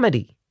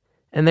comedy.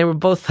 And they were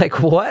both like,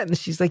 what? And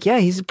she's like, yeah,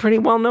 he's a pretty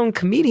well-known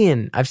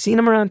comedian. I've seen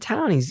him around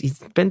town. He's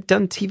done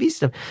TV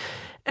stuff.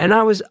 And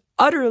I was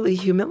utterly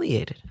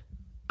humiliated.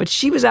 But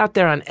she was out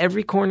there on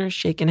every corner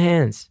shaking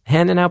hands,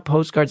 handing out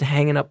postcards,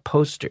 hanging up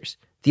posters.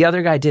 The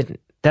other guy didn't.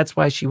 That's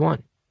why she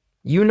won.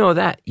 You know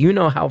that. You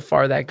know how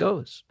far that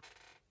goes.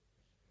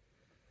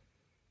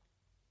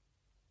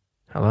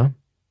 Hello?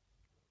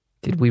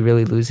 Did we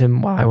really lose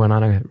him while I went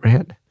on a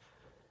rant?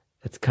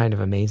 That's kind of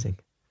amazing.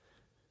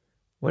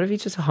 What if he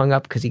just hung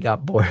up because he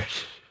got bored?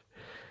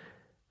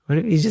 What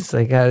if he's just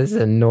like, oh, this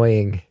is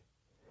annoying.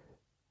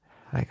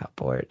 I got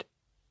bored.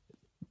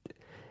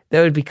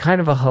 That would be kind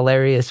of a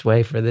hilarious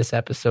way for this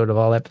episode of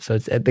all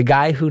episodes. The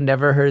guy who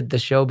never heard the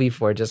show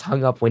before just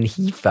hung up when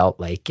he felt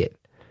like it.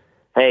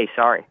 Hey,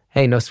 sorry.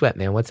 Hey, no sweat,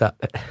 man. What's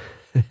up?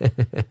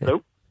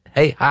 Hello?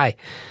 Hey, hi.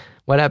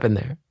 What happened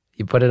there?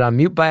 You put it on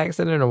mute by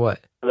accident or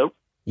what? Hello?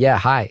 Yeah,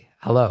 hi.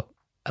 Hello.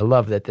 I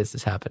love that this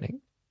is happening.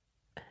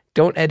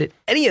 Don't edit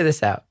any of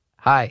this out.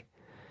 Hi.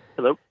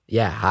 Hello?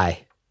 Yeah,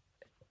 hi.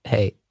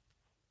 Hey.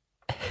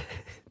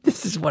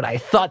 This is what I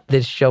thought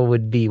this show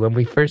would be when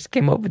we first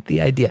came up with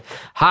the idea.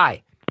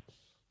 Hi.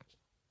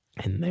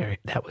 And there,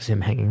 that was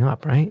him hanging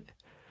up, right?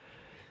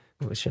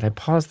 Should I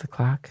pause the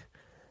clock?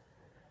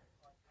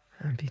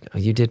 Oh,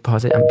 you did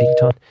pause it? I'm being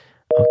told.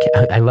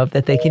 Okay, I love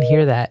that they can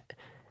hear that.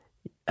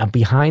 A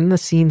behind the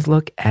scenes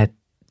look at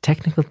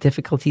technical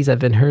difficulties. I've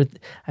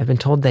been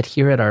told that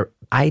here at our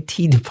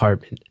IT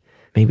department,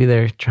 maybe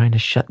they're trying to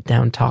shut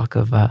down talk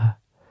of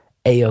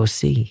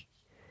AOC.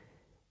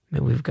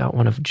 Maybe we've got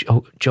one of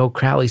Joe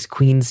Crowley's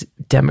Queen's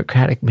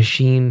Democratic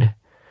machine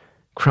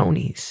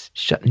cronies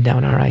shutting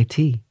down our IT.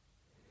 Here.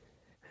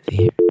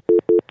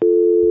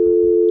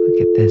 Look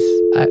at this.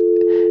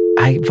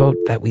 I vote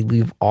that we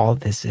leave all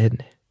this in.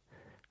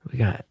 We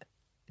got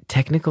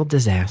technical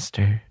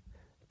disaster,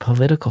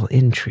 political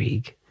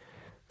intrigue,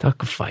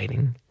 talk of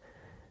fighting.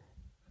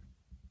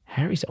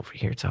 Harry's over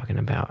here talking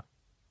about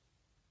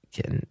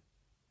getting.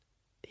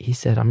 He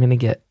said, "I'm gonna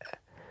get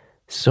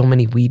so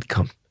many weed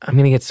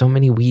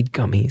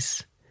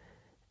gummies.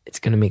 It's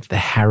gonna make the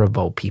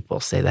Haribo people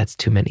say that's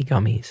too many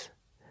gummies."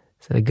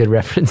 Is that a good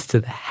reference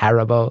to the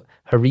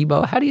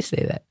Haribo? How do you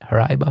say that?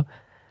 Haribo?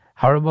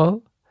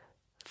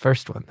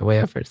 First one, the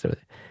way I first said it.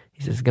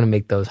 He says it's gonna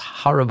make those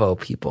Haribo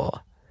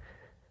people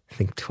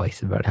think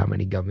twice about how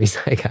many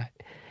gummies I got.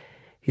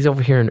 He's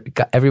over here,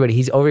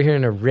 he's over here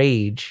in a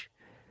rage.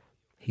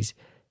 He's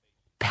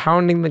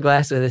pounding the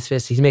glass with his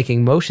fist. He's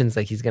making motions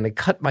like he's gonna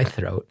cut my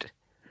throat.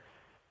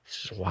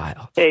 This is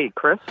wild. Hey,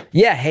 Chris?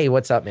 Yeah, hey,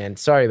 what's up, man?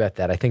 Sorry about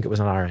that. I think it was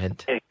on our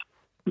end. Hey.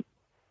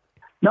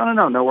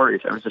 No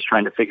worries. I was just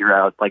trying to figure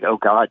out, like, oh,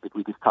 God, did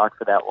we just talk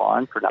for that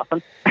long for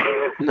nothing?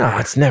 No,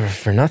 it's never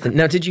for nothing.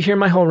 Now, did you hear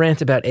my whole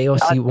rant about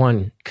AOC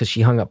 1 because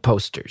she hung up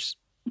posters?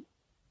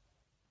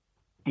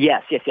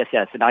 Yes.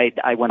 And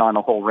I went on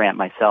a whole rant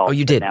myself. Oh,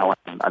 you did? Now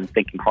I'm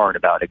thinking hard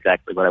about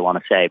exactly what I want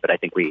to say, but I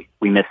think we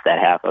missed that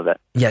half of it.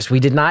 Yes, we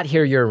did not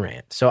hear your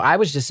rant. So I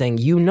was just saying,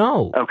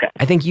 Okay.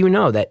 I think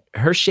that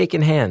her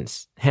shaking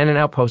hands, handing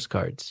out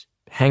postcards,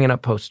 hanging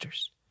up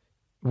posters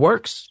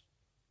works,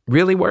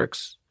 really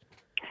works.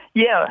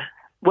 Yeah.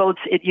 Well,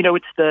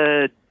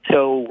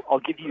 so I'll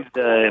give you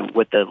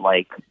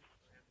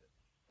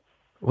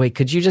Wait,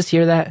 could you just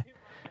hear that?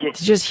 Did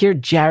you just hear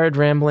Jared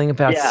rambling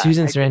about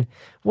Susan Sarandon?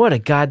 What a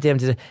goddamn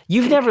disaster.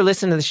 You've never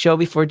listened to the show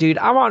before, dude.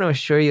 I want to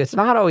assure you it's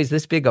not always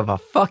this big of a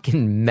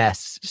fucking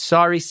mess.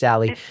 Sorry,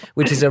 Sally,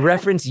 which is a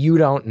reference you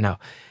don't know.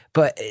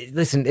 But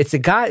listen, it's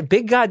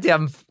big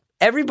goddamn,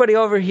 everybody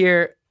over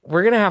here,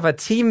 we're going to have a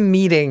team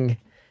meeting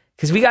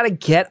because we got to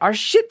get our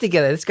shit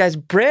together. This guy's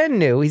brand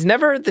new. He's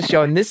never heard the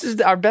show, and this is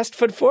our best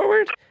foot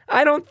forward?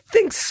 I don't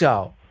think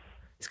so.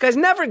 This guy's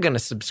never going to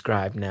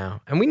subscribe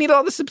now. And we need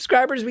all the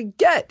subscribers we can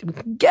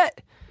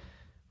get.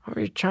 Or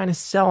you're trying to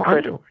sell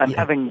underwear.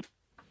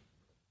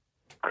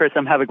 Chris,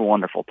 I'm having a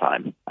wonderful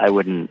time. I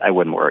wouldn't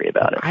worry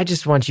about it. I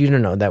just want you to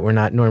know that we're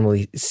not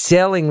normally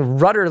sailing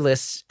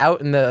rudderless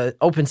out in the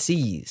open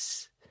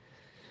seas.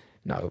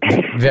 No,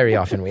 very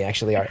often we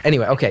actually are.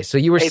 Anyway, okay, so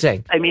you were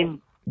saying. I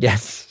mean.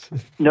 Yes.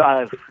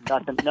 No,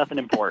 nothing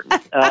important.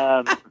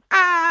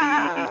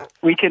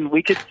 We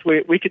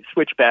could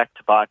switch back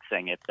to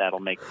boxing if that'll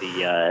make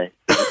the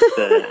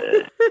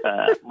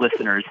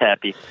listeners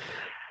happy.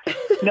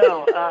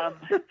 No,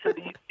 so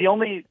the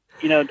only,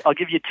 I'll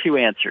give you two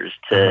answers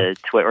to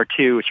or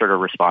two sort of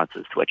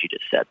responses to what you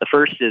just said. The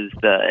first is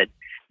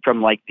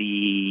from like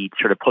the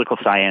sort of political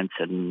science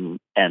and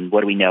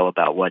what do we know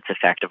about what's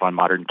effective on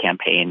modern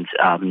campaigns.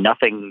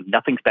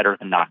 Nothing's better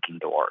than knocking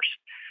doors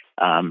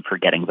for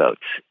getting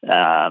votes.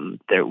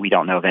 We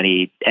don't know of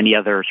any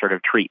other sort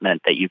of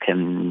treatment that you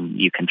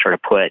can sort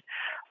of put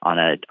on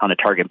a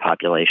target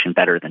population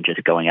better than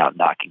just going out and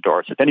knocking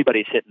doors. If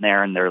anybody's sitting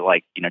there and they're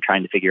like,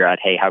 trying to figure out,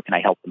 hey, how can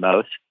I help the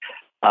most?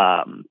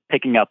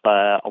 Picking up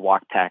a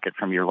walk packet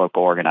from your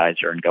local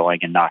organizer and going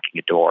and knocking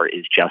a door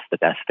is just the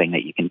best thing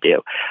that you can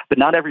do. But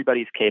not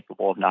everybody's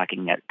capable of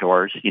knocking at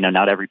doors.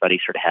 Not everybody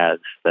sort of has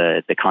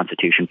the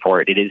constitution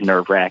for it. It is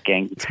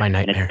nerve-wracking. It's my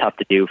nightmare. And it's tough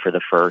to do for the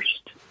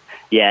first.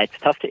 Yeah, it's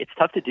tough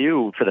to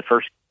do for the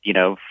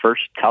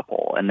first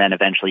couple, and then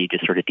eventually you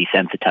just sort of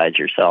desensitize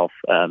yourself.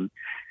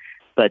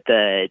 But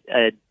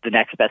the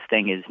next best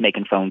thing is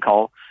making phone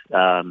calls,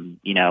 and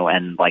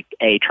like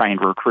try and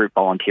recruit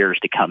volunteers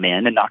to come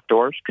in and knock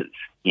doors because,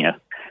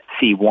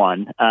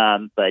 C1.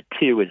 But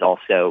two is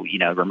also,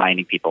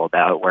 reminding people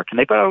about where can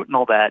they vote and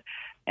all that.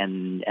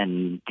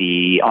 And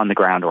the on the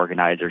ground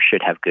organizer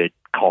should have good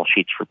call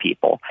sheets for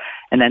people.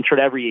 And then sort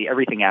of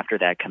everything after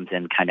that comes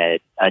in kind of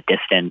a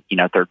distant,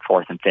 third,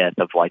 fourth, and fifth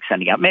of like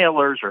sending out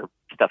mailers or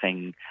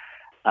stuffing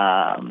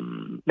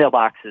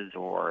mailboxes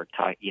or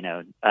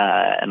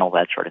and all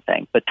that sort of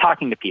thing. But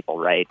talking to people,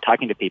 right?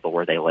 Talking to people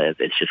where they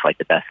live is just like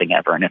the best thing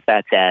ever. And if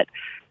that's at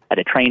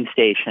a train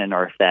station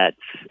or if that's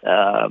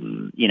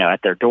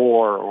at their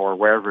door or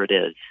wherever it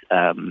is,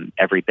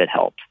 every bit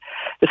helps.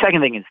 The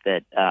second thing is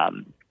that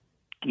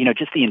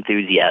just the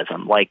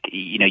enthusiasm. Like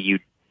you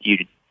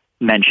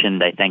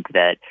mentioned, I think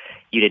that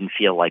you didn't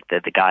feel like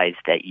the guys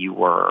that you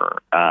were,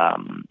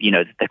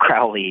 the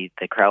Crowley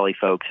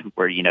folks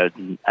were,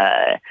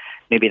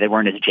 maybe they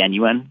weren't as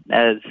genuine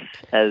as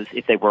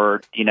if they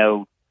were,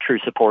 true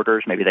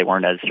supporters. Maybe they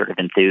weren't as sort of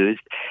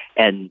enthused.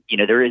 And,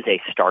 there is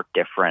a stark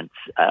difference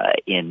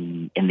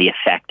in the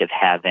effect of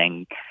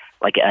having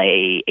like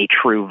a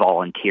true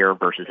volunteer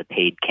versus a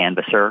paid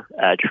canvasser.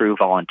 True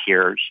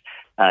volunteers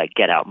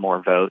get out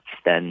more votes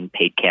than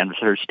paid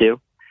canvassers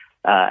do.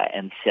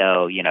 And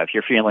so, if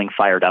you're feeling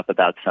fired up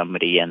about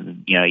somebody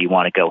and, you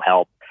want to go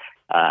help,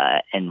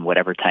 and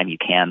whatever time you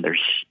can,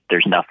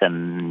 there's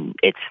nothing,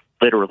 it's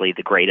literally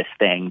the greatest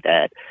thing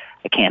that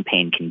a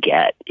campaign can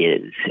get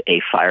is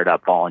a fired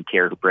up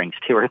volunteer who brings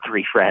 2 or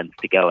 3 friends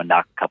to go and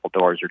knock a couple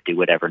doors or do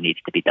whatever needs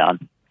to be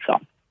done. So.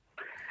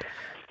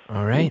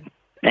 All right.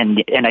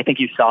 And I think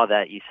you saw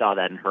that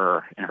in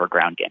her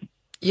ground game.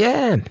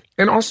 Yeah,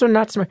 and also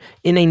not smart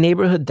in a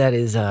neighborhood that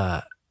is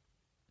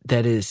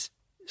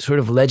sort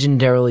of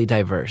legendarily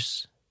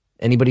diverse.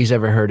 Anybody who's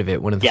ever heard of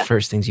it, one of the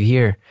first things you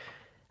hear.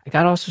 I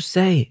gotta also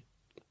say,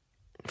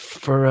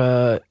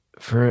 for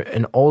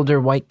an older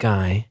white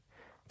guy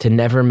to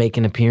never make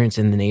an appearance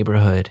in the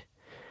neighborhood,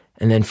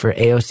 and then for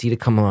AOC to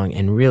come along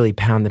and really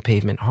pound the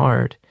pavement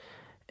hard,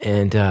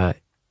 and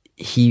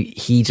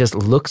he just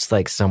looks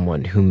like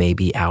someone who may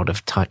be out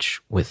of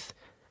touch with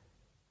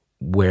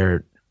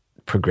where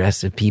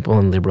progressive people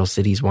in liberal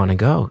cities want to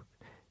go.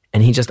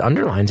 And he just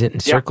underlines it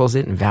and circles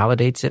it and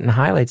validates it and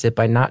highlights it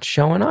by not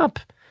showing up.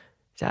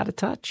 He's out of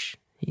touch.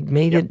 He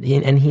made it,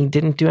 and he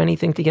didn't do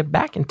anything to get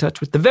back in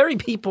touch with the very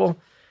people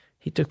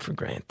he took for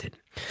granted.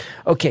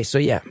 Okay, so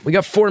we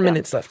got 4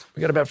 minutes left.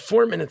 We got about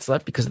 4 minutes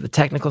left because of the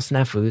technical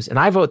snafus. And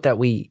I vote that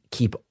we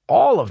keep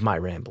all of my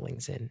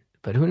ramblings in.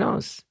 But who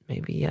knows?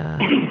 Maybe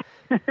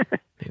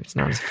it's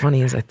not as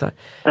funny as I thought.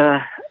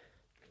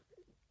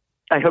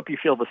 I hope you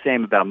feel the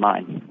same about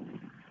mine.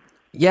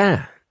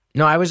 Yeah.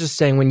 No, I was just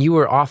saying when you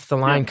were off the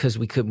line because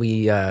we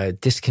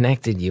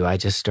disconnected you, I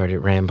just started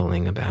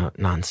rambling about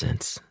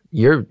nonsense.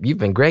 You've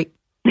been great.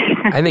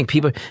 I think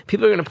people are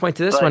going to point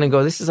to this one and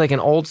go, this is like an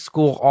old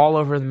school all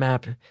over the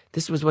map.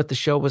 This was what the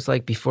show was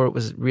like before it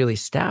was really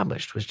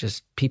established, was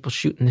just people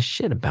shooting the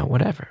shit about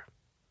whatever.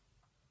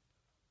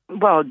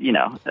 Well,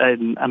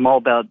 I'm all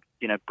about,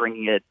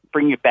 bringing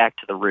it back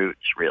to the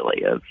roots,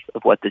 really, of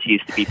what this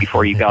used to be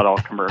before you got all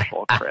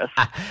commercial, Chris.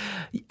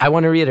 I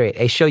want to reiterate,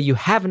 a show you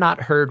have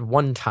not heard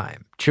one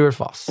time. True or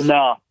false?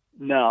 No.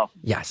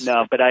 Yes.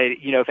 No, but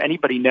if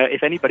anybody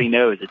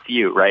knows, it's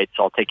you, right?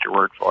 So I'll take your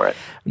word for it.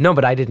 No,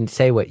 but I didn't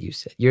say what you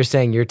said. You're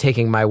saying you're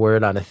taking my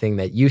word on a thing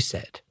that you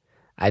said.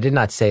 I did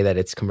not say that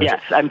it's commercial.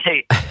 Yes, I'm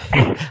taking.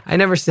 I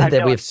never said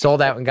that we've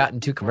sold out and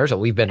gotten too commercial.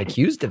 We've been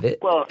accused of it.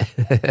 Well,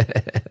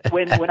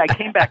 when I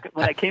came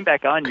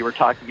back on, you were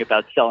talking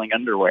about selling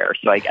underwear.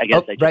 So I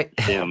guess I just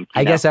assumed.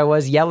 I guess I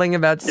was yelling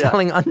about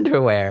selling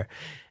underwear,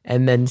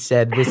 and then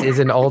said this is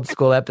an old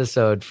school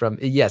episode from.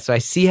 Yeah, so I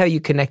see how you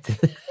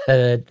connected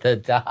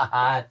the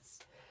dots.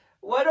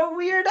 What a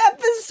weird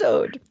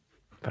episode,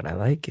 but I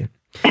like it.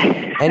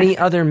 Any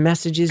other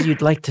messages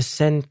you'd like to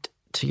send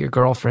to your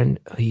girlfriend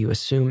who you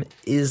assume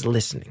is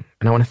listening?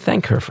 And I want to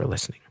thank her for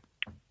listening.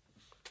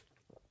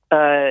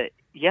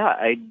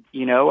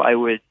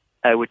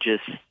 I would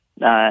just,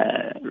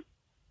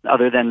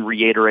 other than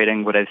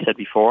reiterating what I've said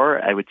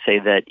before, I would say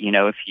that,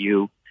 if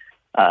you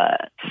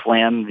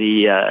slam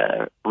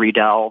the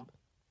redial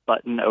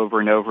button over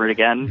and over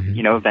again,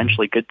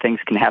 eventually good things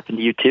can happen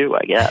to you too,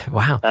 I guess.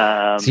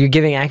 Wow. So you're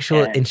giving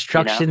actual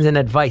instructions and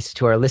advice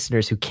to our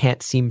listeners who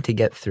can't seem to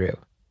get through.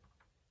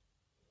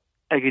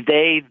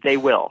 They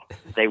will.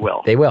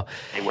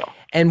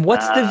 And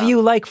what's the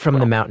view like from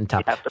the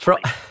mountaintop?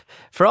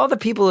 For all the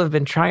people who have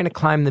been trying to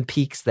climb the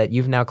peaks that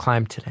you've now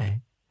climbed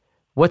today,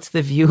 what's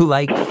the view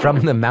like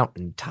from the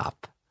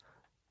mountaintop?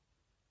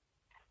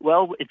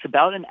 Well, it's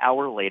about an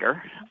hour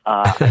later.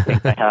 I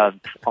think I have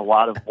a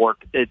lot of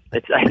work. I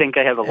think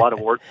I have a lot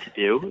of work to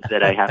do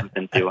that I haven't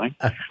been doing.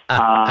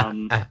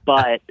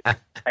 But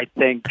I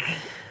think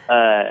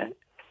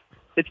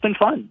it's been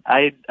fun.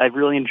 I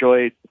really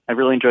enjoyed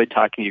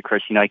talking to you,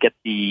 Chris.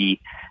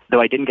 Though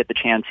I didn't get the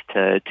chance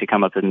to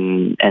come up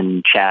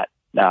and chat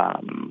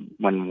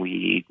when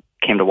we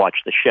came to watch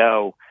the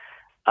show.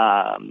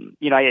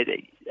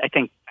 I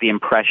think the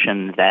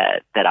impression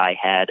that I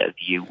had of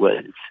you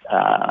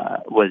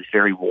was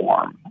very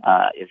warm,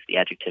 is the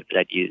adjective that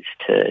I'd use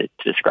to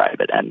describe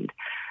it. And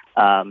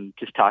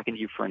just talking to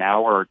you for an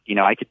hour,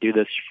 I could do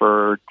this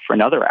for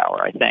another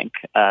hour, I think.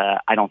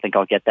 I don't think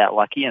I'll get that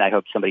lucky, and I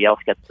hope somebody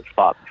else gets the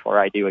spot before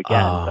I do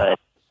again. But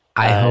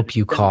I hope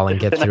you call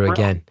and get through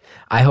again.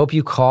 I hope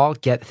you call,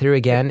 get through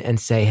again, and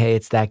say, hey,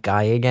 it's that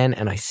guy again,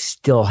 and I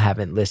still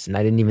haven't listened.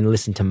 I didn't even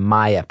listen to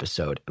my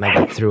episode, and I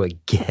got through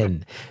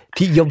again.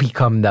 You'll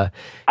become the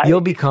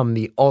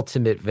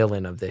ultimate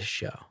villain of this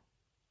show.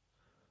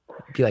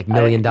 Be like $1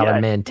 Million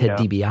Man Ted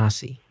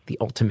DiBiase, the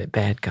ultimate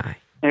bad guy.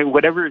 And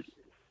whatever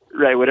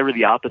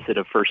the opposite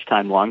of first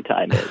time, long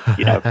time is.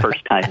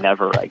 First time,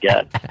 never, I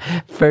guess.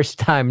 First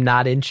time,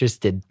 not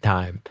interested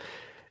time.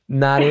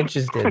 Not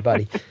interested,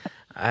 buddy.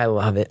 I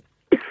love it.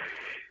 It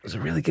was a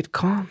really good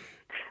call.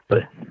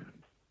 But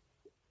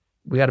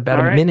we got about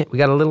a minute. We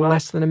got a little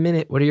less than a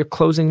minute. What are your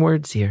closing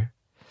words here?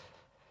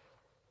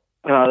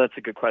 That's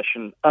a good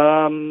question.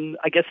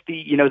 I guess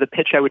the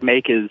pitch I would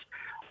make is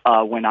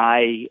when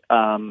I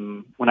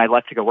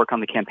left to go work on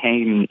the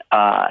campaign.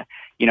 I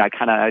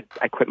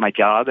quit my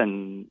job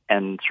and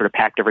sort of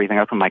packed everything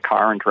up in my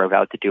car and drove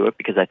out to do it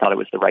because I thought it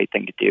was the right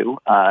thing to do.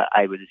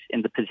 I was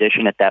in the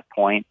position at that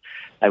point.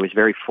 I was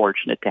very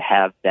fortunate to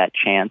have that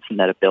chance and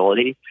that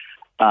ability.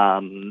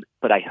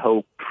 But I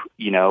hope,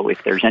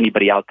 if there's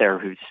anybody out there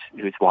who's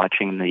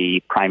watching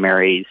the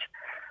primaries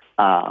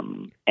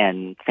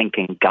and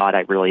thinking, God,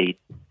 I really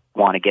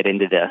want to get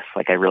into this.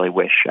 Like I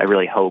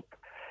really hope,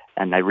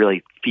 and I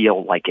really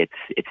feel like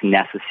it's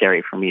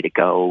necessary for me to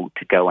go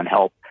and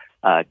help.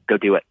 Go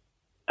do it.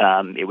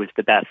 It was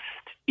the best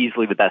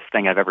easily the best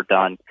thing I've ever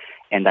done,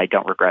 and I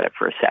don't regret it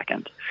for a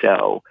second.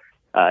 So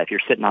if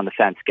you're sitting on the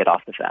fence, get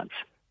off the fence.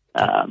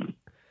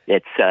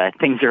 It's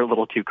things are a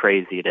little too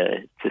crazy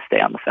to stay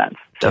on the fence.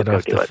 So get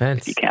off the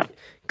fence if you can.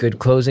 Good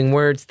closing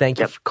words. Thank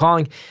you for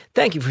calling.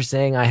 Thank you for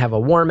saying I have a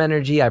warm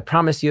energy. I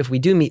promise you, if we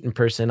do meet in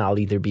person, I'll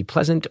either be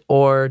pleasant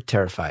or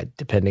terrified,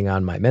 depending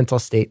on my mental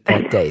state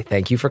that day.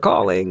 Thank you for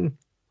calling.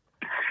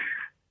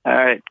 All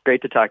right.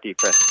 Great to talk to you,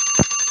 Chris.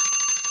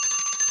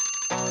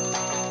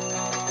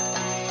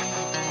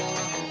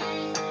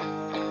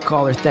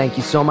 Caller, thank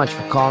you so much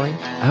for calling.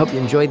 I hope you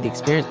enjoyed the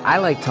experience. I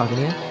like talking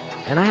to you.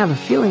 And I have a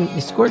feeling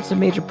you scored some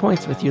major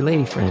points with your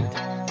lady friend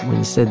when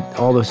you said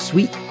all those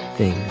sweet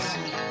things.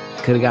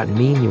 Could have gotten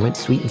mean, you went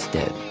sweet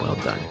instead. Well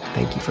done.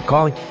 Thank you for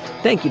calling.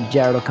 Thank you to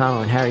Jared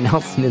O'Connell and Harry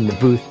Nelson in the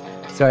booth.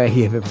 Sorry I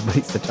gave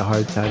everybody such a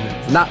hard time.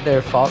 It's not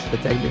their fault, the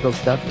technical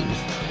stuff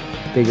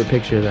is bigger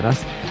picture than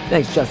us.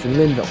 Thanks, Justin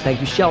Linville.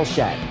 Thank you, Shell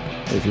Shack.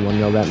 And if you want to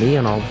know about me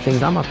and all the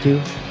things I'm up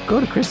to, go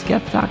to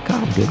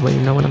chrisgeth.com. Good way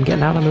to know when I'm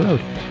getting out on the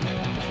road.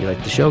 If you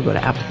like the show, go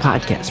to Apple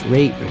Podcasts,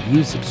 rate,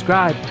 review,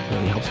 subscribe. It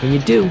really helps when you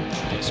do.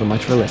 Thanks so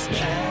much for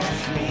listening.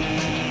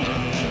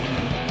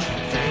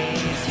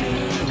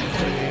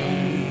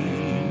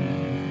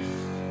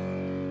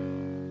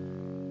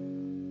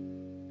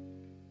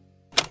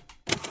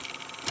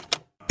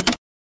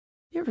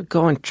 You ever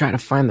go and try to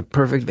find the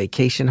perfect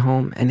vacation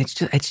home, and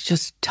it's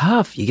just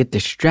tough. You get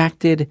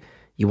distracted.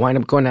 You wind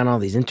up going down all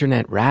these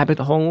internet rabbit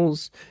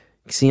holes,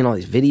 seeing all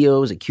these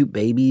videos of cute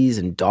babies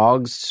and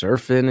dogs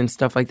surfing and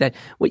stuff like that.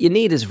 What you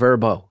need is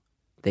Vrbo.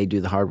 They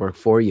do the hard work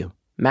for you,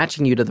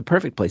 matching you to the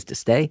perfect place to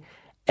stay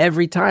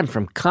every time,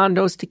 from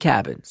condos to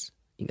cabins.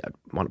 You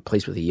want a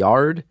place with a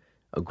yard,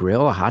 a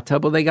grill, a hot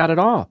tub? Well, they got it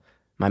all.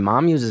 My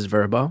mom uses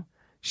Vrbo.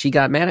 She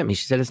got mad at me.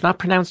 She said, it's not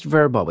pronounced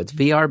Verbo. It's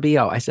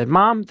VRBO. I said,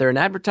 Mom, they're an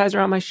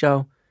advertiser on my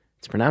show.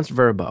 It's pronounced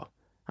Vrbo.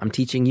 I'm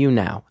teaching you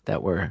now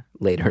that we're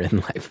later in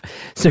life.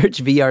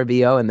 Search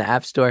VRBO in the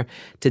App Store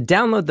to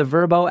download the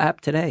Vrbo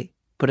app today.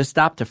 Put a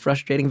stop to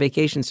frustrating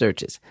vacation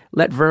searches.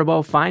 Let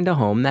Vrbo find a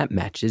home that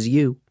matches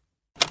you.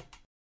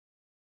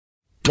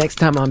 Next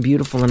time on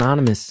Beautiful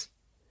Anonymous,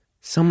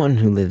 someone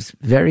who lives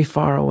very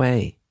far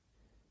away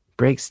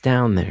breaks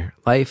down their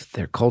life,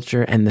 their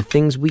culture, and the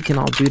things we can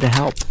all do to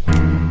help.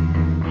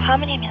 How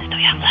many minutes do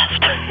we have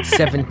left?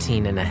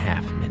 17 and a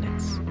half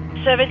minutes.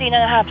 17 and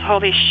a half,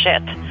 holy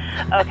shit.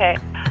 Okay.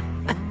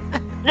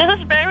 This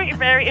is very,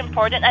 very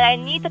important, and I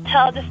need to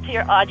tell this to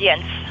your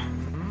audience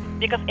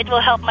because it will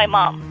help my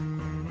mom.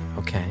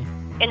 Okay.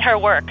 In her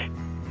work.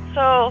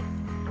 So,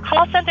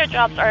 call center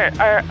jobs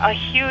are a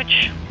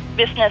huge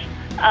business.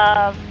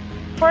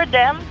 For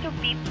them to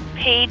be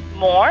paid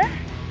more,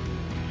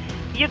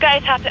 you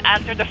guys have to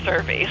answer the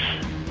surveys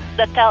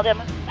that tell them,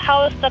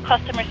 how is the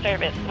customer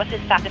service? Was it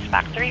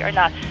satisfactory or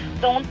not?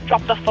 Don't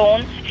drop the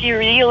phone. If you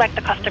really like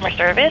the customer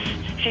service,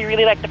 if you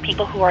really like the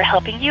people who are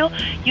helping you,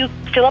 you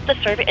fill up the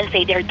survey and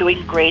say they're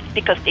doing great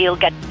because they'll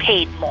get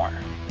paid more.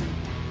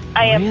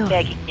 I am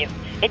begging you.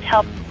 It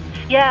helps.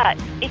 Yeah,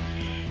 it's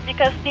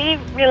because they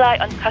rely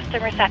on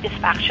customer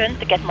satisfaction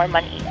to get more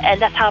money. And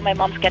that's how my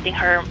mom's getting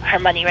her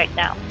money right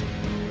now.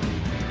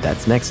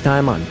 That's next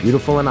time on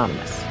Beautiful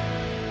Anonymous.